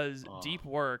 because deep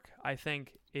work, I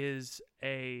think, is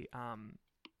it's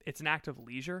an act of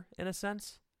leisure in a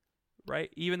sense, right?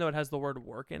 Even though it has the word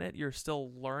work in it, you're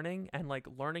still learning, and like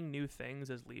learning new things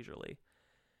is leisurely.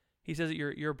 He says that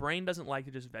your brain doesn't like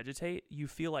to just vegetate. You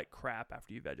feel like crap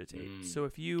after you vegetate. So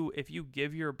if you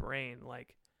give your brain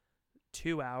like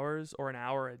 2 hours or an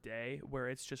hour a day where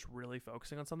it's just really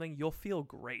focusing on something, you'll feel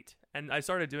great. And I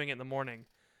started doing it in the morning.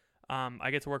 I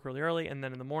get to work really early, and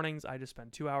then in the mornings I just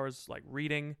spend 2 hours like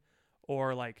reading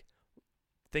or like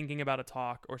thinking about a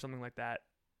talk or something like that.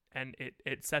 And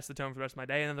it sets the tone for the rest of my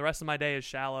day. And then the rest of my day is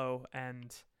shallow,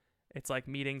 and it's like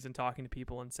meetings and talking to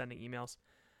people and sending emails.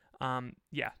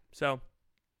 Yeah. So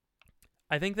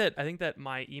I think that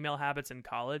my email habits in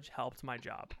college helped my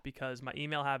job, because my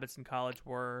email habits in college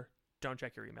were don't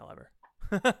check your email ever.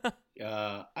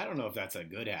 I don't know if that's a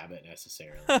good habit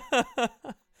necessarily.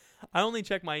 I only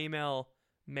check my email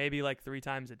maybe like 3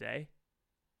 times a day,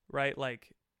 right? Like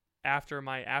I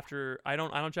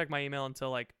don't check my email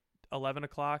until like 11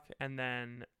 o'clock, and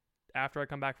then after I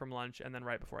come back from lunch, and then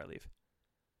right before I leave.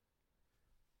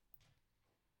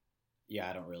 Yeah,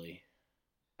 I don't really.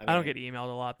 I don't get emailed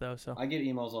a lot though, so I get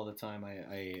emails all the time.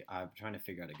 I'm trying to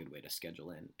figure out a good way to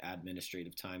schedule in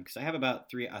administrative time, because I have about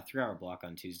a 3-hour block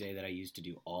on Tuesday that I use to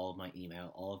do all of my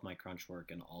email, all of my crunch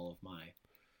work, and all of my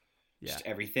just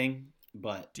everything.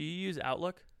 But do you use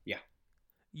Outlook? Yeah.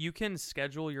 You can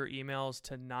schedule your emails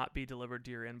to not be delivered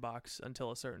to your inbox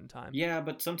until a certain time. Yeah,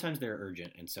 but sometimes they're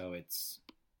urgent, and so it's.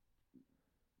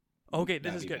 Okay,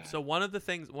 this is good. Bad. So one of the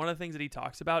things that he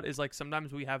talks about is like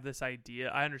sometimes we have this idea.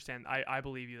 I understand. I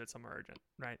believe you that some are urgent,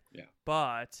 right? Yeah.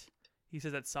 But he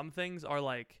says that some things are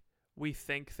like we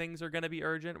think things are going to be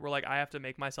urgent. We're like, I have to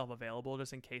make myself available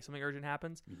just in case something urgent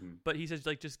happens. Mm-hmm. But he says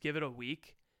like just give it a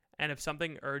week, and if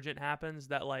something urgent happens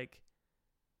that like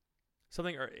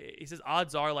he says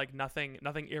odds are like nothing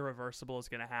irreversible is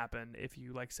going to happen if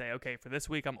you like say, okay, for this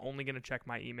week I'm only going to check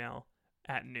my email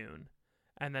at noon.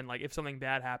 And then, like, if something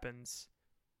bad happens,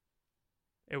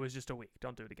 it was just a week.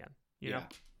 Don't do it again. You know?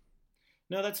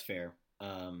 No, that's fair.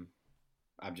 I'm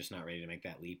just not ready to make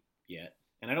that leap yet.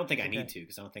 And I don't think I need to,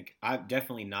 because I'm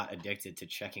definitely not addicted to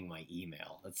checking my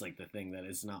email. That's, like, the thing that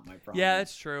is not my problem. Yeah,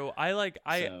 it's true.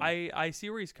 I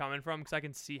see where he's coming from, because I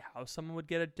can see how someone would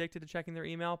get addicted to checking their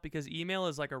email, because email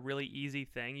is, like, a really easy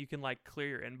thing. You can, like, clear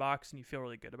your inbox, and you feel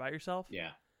really good about yourself.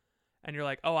 Yeah. And you're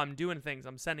like, oh, I'm doing things.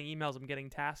 I'm sending emails. I'm getting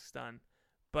tasks done.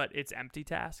 But it's empty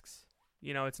tasks.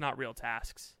 You know, it's not real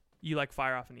tasks. You like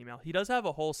fire off an email. He does have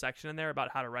a whole section in there about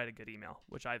how to write a good email,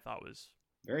 which I thought was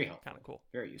very helpful, kind of cool,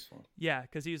 very useful. Yeah,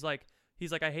 because he's like,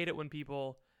 I hate it when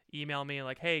people email me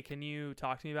like, hey, can you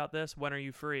talk to me about this? When are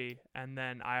you free? And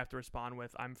then I have to respond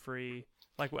with, I'm free.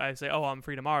 Like I say, oh, I'm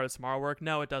free tomorrow. Does tomorrow work?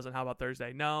 No, it doesn't. How about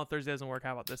Thursday? No, Thursday doesn't work.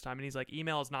 How about this time? And he's like,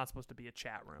 email is not supposed to be a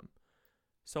chat room.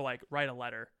 So like, write a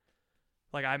letter.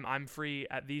 Like, I'm free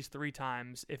at these 3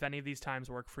 times. If any of these times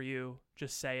work for you,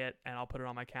 just say it, and I'll put it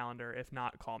on my calendar. If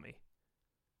not, call me.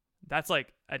 That's,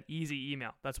 like, an easy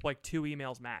email. That's, like, 2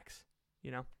 emails max,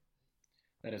 you know?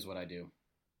 That is what I do.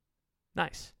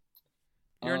 Nice.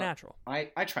 You're a natural. I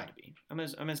try to be. I'm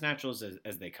as natural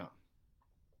as they come.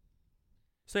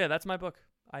 So, yeah, that's my book.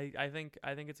 I think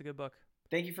it's a good book.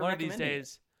 Thank you for recommending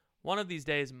it. One of these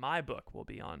days, my book will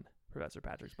be on Professor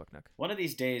Patrick's Book Nook. One of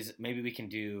these days, maybe we can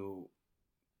do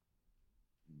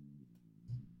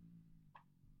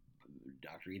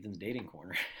Dr. Ethan's Dating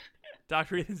Corner.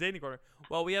 Dr. Ethan's Dating Corner.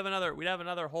 Well, we'd have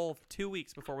another whole 2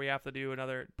 weeks before we get to do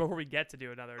another.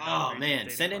 Oh man,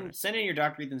 send in your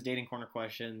Dr. Ethan's Dating Corner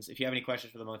questions. If you have any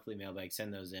questions for the monthly mailbag,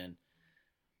 send those in.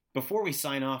 Before we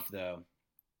sign off, though,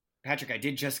 Patrick, I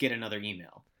did just get another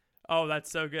email. Oh,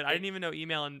 that's so good. I didn't even know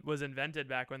email was invented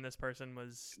back when this person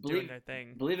was doing their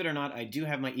thing. Believe it or not, I do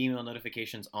have my email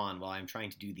notifications on while I'm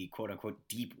trying to do the quote-unquote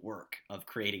deep work of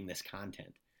creating this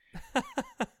content.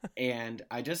 And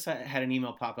I just had an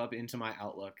email pop up into my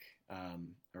Outlook,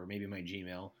 or maybe my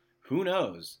Gmail. Who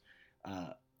knows?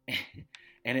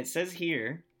 And it says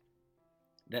here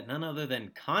that none other than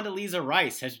Condoleezza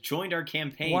Rice has joined our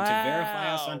campaign to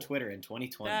verify us on Twitter in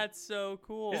 2020. That's so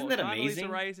cool. Isn't that amazing?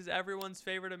 Condoleezza Rice is everyone's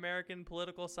favorite American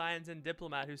political science and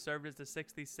diplomat who served as the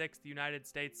 66th United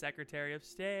States Secretary of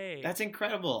State. That's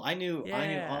incredible. I knew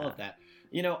all of that.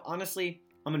 You know, honestly,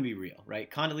 I'm going to be real, right?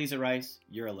 Condoleezza Rice,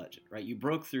 you're a legend, right? You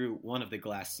broke through one of the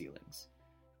glass ceilings.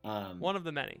 One of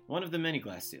the many. One of the many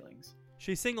glass ceilings.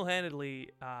 She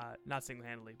single-handedly, not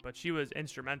single-handedly, but she was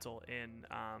instrumental in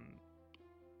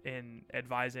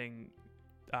advising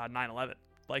 9/11.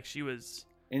 Like she was.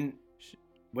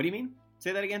 What do you mean?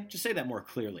 Say that again. Just say that more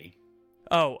clearly.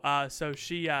 Oh, so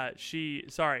she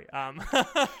sorry.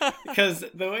 Because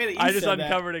the way that you I just said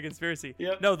uncovered a conspiracy.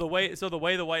 Yep. No, the way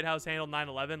the White House handled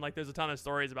 9/11, like there's a ton of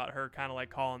stories about her kind of like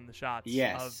calling the shots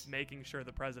of making sure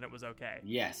the president was okay.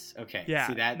 Yes. Okay. Yeah.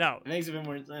 See that? No. It makes a bit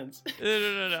more sense.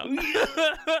 No.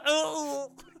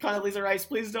 Condoleezza Rice,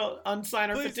 please don't unsign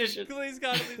our petition. Please,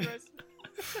 Condoleezza Rice.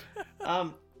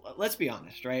 Let's be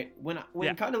honest, right? When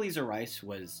Condoleezza Rice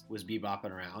was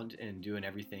bebopping around and doing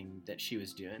everything that she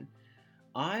was doing,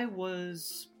 I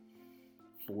was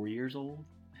 4 years old,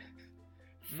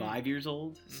 5 years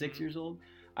old, 6 years old.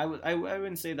 I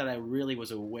wouldn't say that I really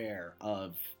was aware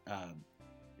of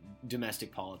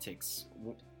domestic politics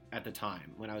at the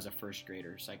time when I was a first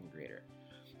grader, second grader.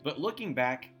 But looking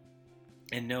back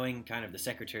and knowing kind of the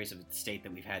secretaries of state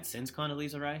that we've had since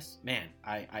Condoleezza Rice, man,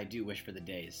 I do wish for the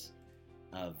days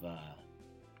of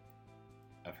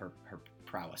her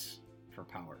prowess, her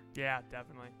power. Yeah,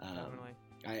 definitely. Definitely.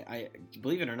 I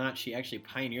believe it or not, she actually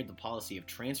pioneered the policy of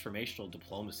transformational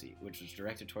diplomacy, which was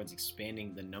directed towards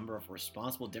expanding the number of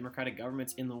responsible democratic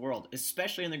governments in the world,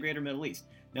 especially in the greater Middle East.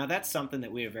 Now, that's something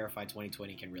that We Have Verified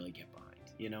 2020 can really get behind,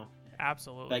 you know?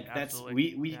 Absolutely. Like,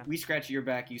 we scratch your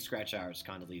back, you scratch ours,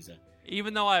 Condoleezza.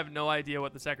 Even though I have no idea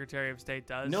what the Secretary of State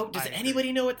does. No, does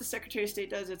anybody know what the Secretary of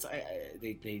State does? It's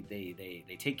they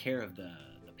take care of the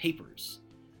papers.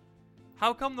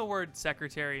 How come the word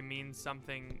secretary means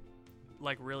something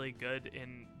like really good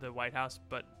in the White House,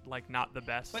 but like not the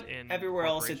best but in everywhere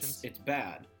else? It's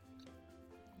bad.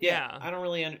 Yeah, I don't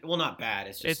really. Well, not bad.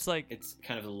 It's just it's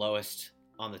kind of the lowest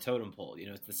on the totem pole. You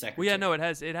know, it's the secretary. Well, yeah, no, it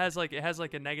has like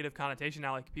a negative connotation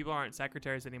now. Like people aren't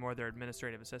secretaries anymore; they're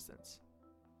administrative assistants.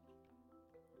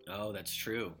 Oh, that's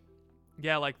true.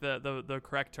 Yeah, like the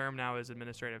correct term now is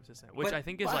administrative assistant, which I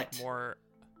think is like more.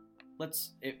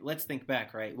 Let's think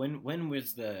back, right? When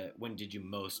did you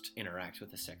most interact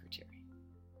with the secretary?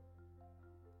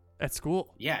 At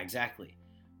school. Yeah, exactly.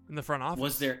 In the front office.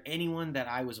 Was there anyone that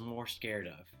I was more scared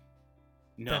of?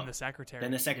 No. Than the secretary.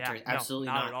 Yeah, absolutely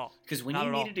not at all. Because when you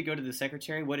needed to go to the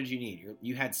secretary, what did you need?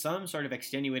 You had some sort of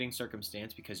extenuating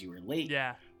circumstance because you were late.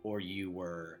 Yeah. Or you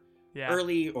were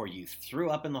early, or you threw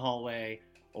up in the hallway,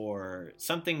 or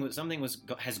something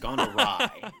has gone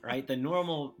awry, right? The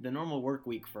normal work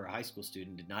week for a high school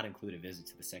student did not include a visit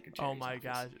to the secretary. Oh my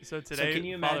gosh! So today, can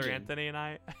you imagine? Father Anthony and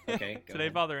I. Okay. Today,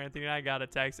 ahead. Father Anthony and I got a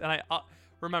text, and I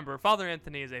remember Father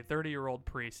Anthony is a 30-year-old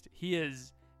priest. He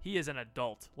is an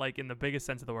adult, like in the biggest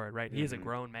sense of the word, right? Mm-hmm. He is a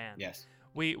grown man. Yes.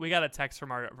 We got a text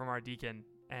from our deacon,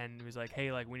 and he was like,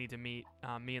 "Hey, like we need to meet.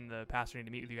 Me and the pastor need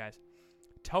to meet with you guys."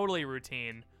 Totally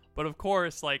routine. But of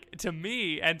course, like to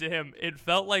me and to him, it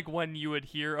felt like when you would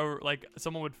hear, or like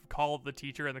someone would call the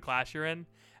teacher in the class you're in,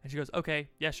 and she goes, "Okay,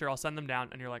 yeah, sure, I'll send them down."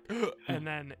 And you're like, and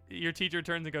then your teacher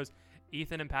turns and goes,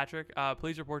 "Ethan and Patrick,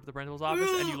 please report to the principal's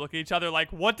office." And you look at each other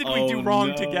like, "What did we do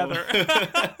wrong together?"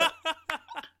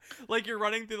 Like you're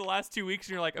running through the last 2 weeks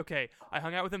and you're like, okay, I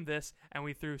hung out with him this, and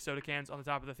we threw soda cans on the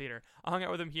top of the theater. I hung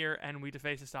out with him here and we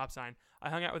defaced a stop sign. I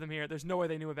hung out with him here. There's no way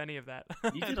they knew of any of that.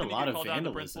 You did a lot of vandalism.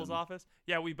 The principal's office.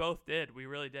 Yeah, we both did. We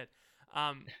really did.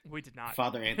 We did not.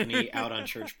 Father Anthony out on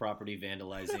church property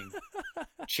vandalizing,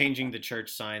 changing the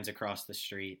church signs across the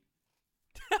street.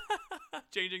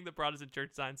 Changing the Protestant church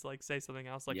signs to like say something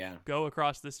else, like go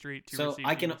across the street to receive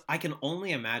Jesus. I can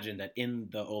only imagine that in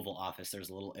the Oval Office there's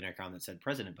a little intercom that said,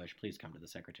 "President Bush, please come to the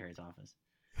Secretary's office."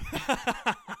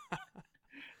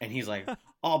 And he's like,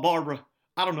 "Oh, Barbara,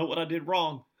 I don't know what I did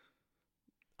wrong."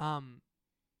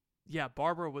 Yeah,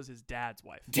 Barbara was his dad's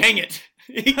wife. Dang it!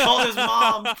 He called his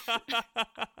mom.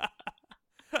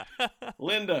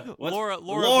 Linda.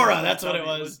 Laura, that's what it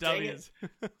was. Dang it.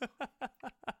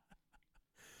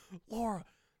 Laura.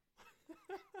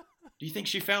 Do you think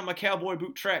she found my cowboy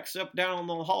boot tracks up down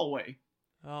the hallway?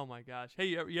 Oh my gosh! Hey,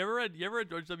 you ever read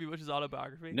George W. Bush's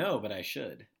autobiography? No, but I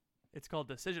should. It's called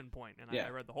Decision Point, and I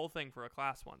read the whole thing for a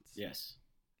class once. Yes,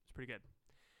 it's pretty good.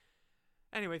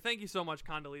 Anyway, thank you so much,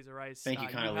 Condoleezza Rice. Thank you,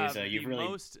 Condoleezza.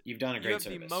 You've done a great service.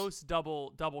 You have the most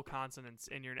double consonants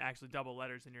in your, actually double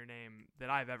letters in your name that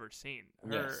I've ever seen.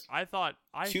 Yes. I thought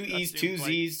two E's, two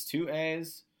Z's, two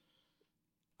A's.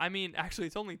 I mean, actually,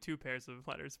 it's only 2 pairs of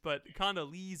letters, but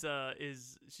Condoleezza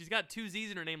she's got 2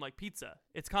 Z's in her name like pizza.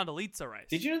 It's Condoleezza Rice.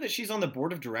 Did you know that she's on the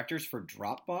board of directors for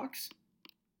Dropbox?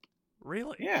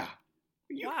 Really? Yeah.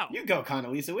 Wow. You go,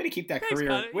 Condoleezza. Way to keep that Thanks, career.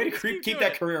 Condoleezza. Way to keep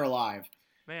that career alive.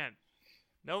 Man.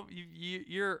 Nope,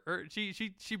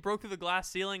 she broke through the glass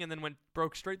ceiling and then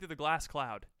broke straight through the glass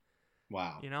cloud.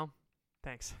 Wow. You know?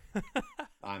 Thanks.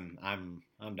 I'm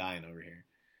dying over here.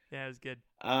 Yeah, it was good.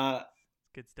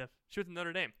 Good stuff. She was in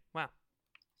Notre Dame. Wow.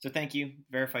 So thank you.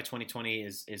 Verify 2020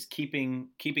 is keeping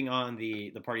on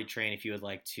the party train. If you would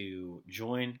like to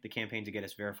join the campaign to get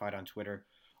us verified on Twitter,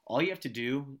 all you have to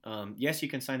do, yes, you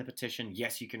can sign the petition.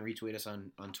 Yes, you can retweet us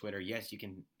on Twitter. Yes, you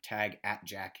can tag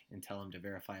 @Jack and tell him to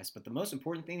verify us. But the most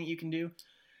important thing that you can do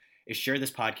is share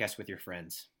this podcast with your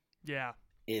friends. Yeah.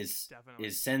 Definitely.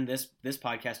 Is send this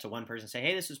podcast to one person and say,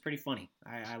 hey, this is pretty funny.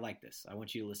 I like this. I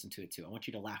want you to listen to it too. I want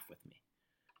you to laugh with me.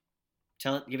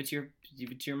 Give it to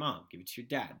your mom. Give it to your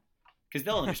dad. Because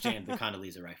they'll understand the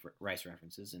Condoleezza Rice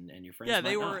references and your friends. Yeah,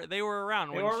 they were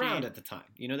around. They were around at the time.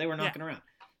 They were knocking around.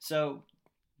 So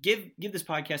give this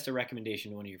podcast a recommendation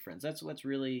to one of your friends. That's what's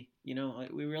really,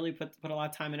 we really put a lot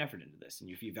of time and effort into this. And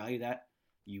if you value that,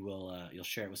 you'll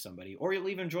share it with somebody, or you'll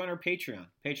even join our Patreon,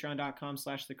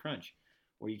 patreon.com/thecrunch,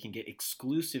 where you can get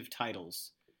exclusive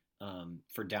titles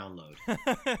for download,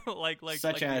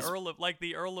 like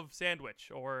the Earl of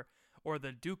Sandwich or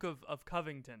the Duke of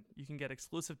Covington. You can get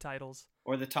exclusive titles.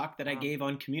 Or the talk that I gave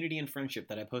on community and friendship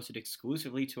that I posted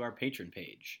exclusively to our patron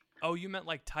page. Oh, you meant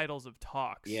like titles of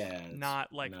talks. Yeah. Not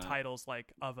titles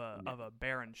like of a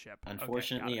baronship.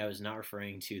 Unfortunately, I was not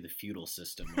referring to the feudal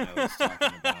system when I was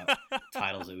talking about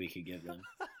titles that we could give them.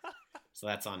 So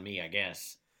that's on me, I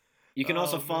guess. You can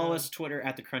also follow us Twitter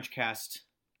 @TheCrunchCast,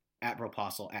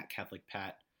 @Bropostle,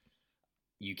 @CatholicPat.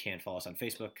 You can follow us on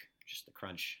Facebook, just The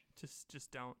Crunch.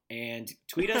 Just don't. And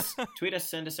tweet us,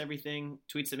 send us everything,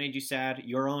 tweets that made you sad,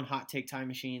 your own hot take time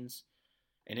machines,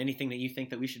 and anything that you think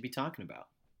that we should be talking about.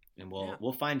 And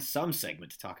we'll find some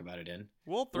segment to talk about it in.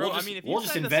 If you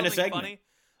just send invent us a something segment. funny,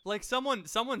 like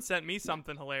someone sent me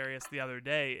something hilarious the other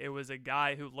day. It was a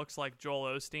guy who looks like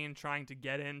Joel Osteen trying to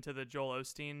get into the Joel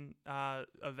Osteen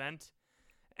event.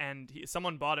 And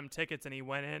someone bought him tickets and he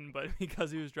went in, but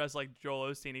because he was dressed like Joel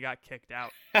Osteen, he got kicked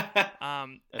out.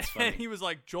 That's funny. And he was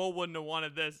like, Joel wouldn't have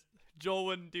wanted this. Joel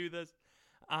wouldn't do this.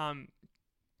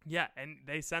 Yeah, and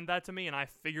they sent that to me, and I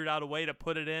figured out a way to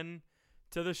put it in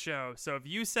to the show. So if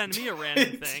you send me a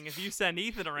random thing, if you send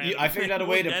Ethan a random thing, I figured out a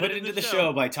way to put it into the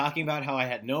show by talking about how I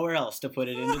had nowhere else to put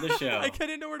it into the show. I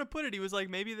didn't know where to put it. He was like,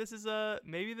 maybe this is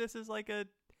like a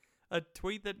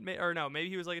tweet that maybe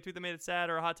he was like a tweet that made it sad,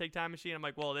 or a hot take time machine. I'm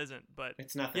like, well, it isn't, but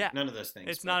it's nothing. Yeah, none of those things.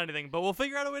 It's not anything, but we'll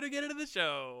figure out a way to get it in the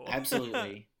show.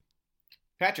 Absolutely.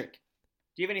 Patrick,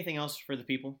 do you have anything else for the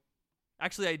people?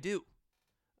 Actually, I do.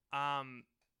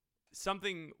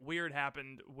 Something weird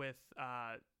happened with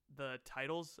the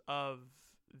titles of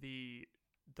the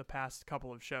past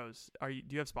couple of shows. Do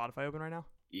you have Spotify open right now?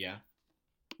 Yeah.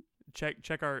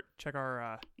 Check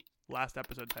our last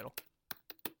episode title.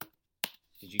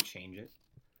 Did you change it?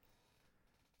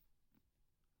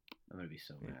 I'm gonna be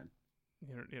so mad.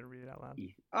 You gotta read it out loud.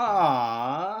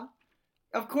 Ah,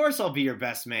 of course I'll be your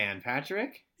best man,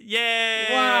 Patrick. Yay!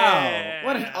 Wow,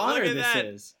 what an honor this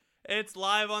is. It's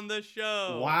live on the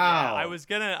show. Wow. Yeah, I was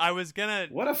gonna.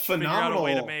 What a phenomenal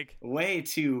way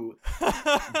to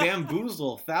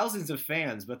bamboozle thousands of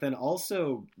fans, but then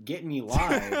also get me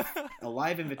live, a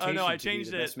live invitation to be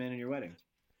the best man in your wedding.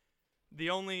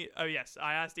 I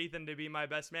asked Ethan to be my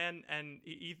best man, and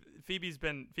Phoebe's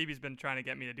been trying to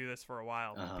get me to do this for a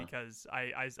while, because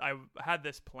I had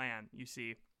this plan. You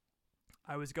see,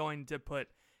 I was going to put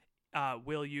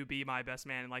 "Will you be my best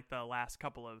man" in like the last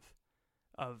couple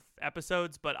of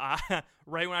episodes, but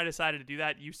right when I decided to do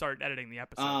that, you started editing the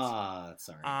episodes.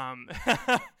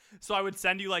 Sorry. So I would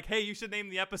send you like, hey, you should name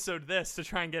the episode this, to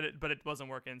try and get it, but it wasn't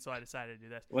working, so I decided to do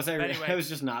this. I was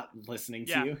just not listening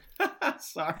to you.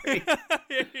 Sorry.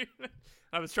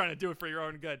 I was trying to do it for your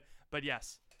own good. But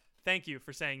yes, thank you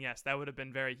for saying yes. That would have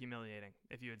been very humiliating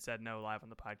if you had said no live on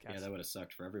the podcast. Yeah, that would have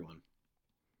sucked for everyone.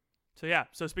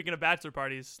 So speaking of bachelor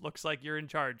parties, looks like you're in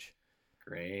charge.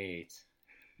 Great.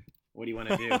 What do you want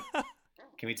to do?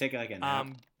 Can we take like a nap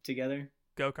together?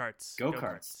 Go-karts.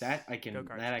 That I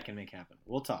can make happen.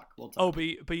 We'll talk. Oh, but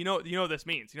you know what this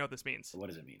means. You know what this means. So what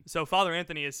does it mean? So Father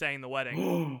Anthony is saying the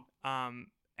wedding.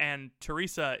 and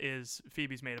Teresa is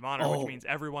Phoebe's maid of honor, Oh. which means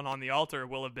everyone on the altar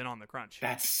will have been on the crunch.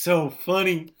 That's so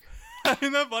funny.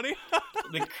 Isn't that funny?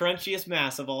 The crunchiest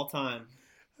mass of all time.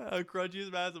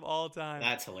 Crunchiest mass of all time.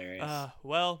 That's hilarious.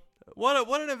 Well,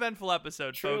 what an eventful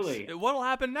episode, Truly. folks. What'll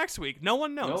happen next week? No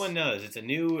one knows. No one knows. It's a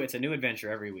new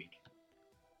adventure every week.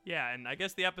 Yeah, and I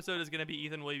guess the episode is going to be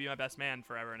Ethan, will you be my best man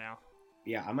forever now?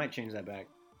 Yeah, I might change that back.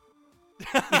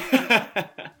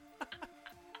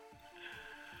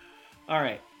 All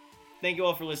right. Thank you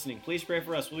all for listening. Please pray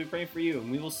for us. We'll be praying for you,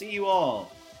 and we will see you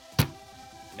all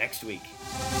next week.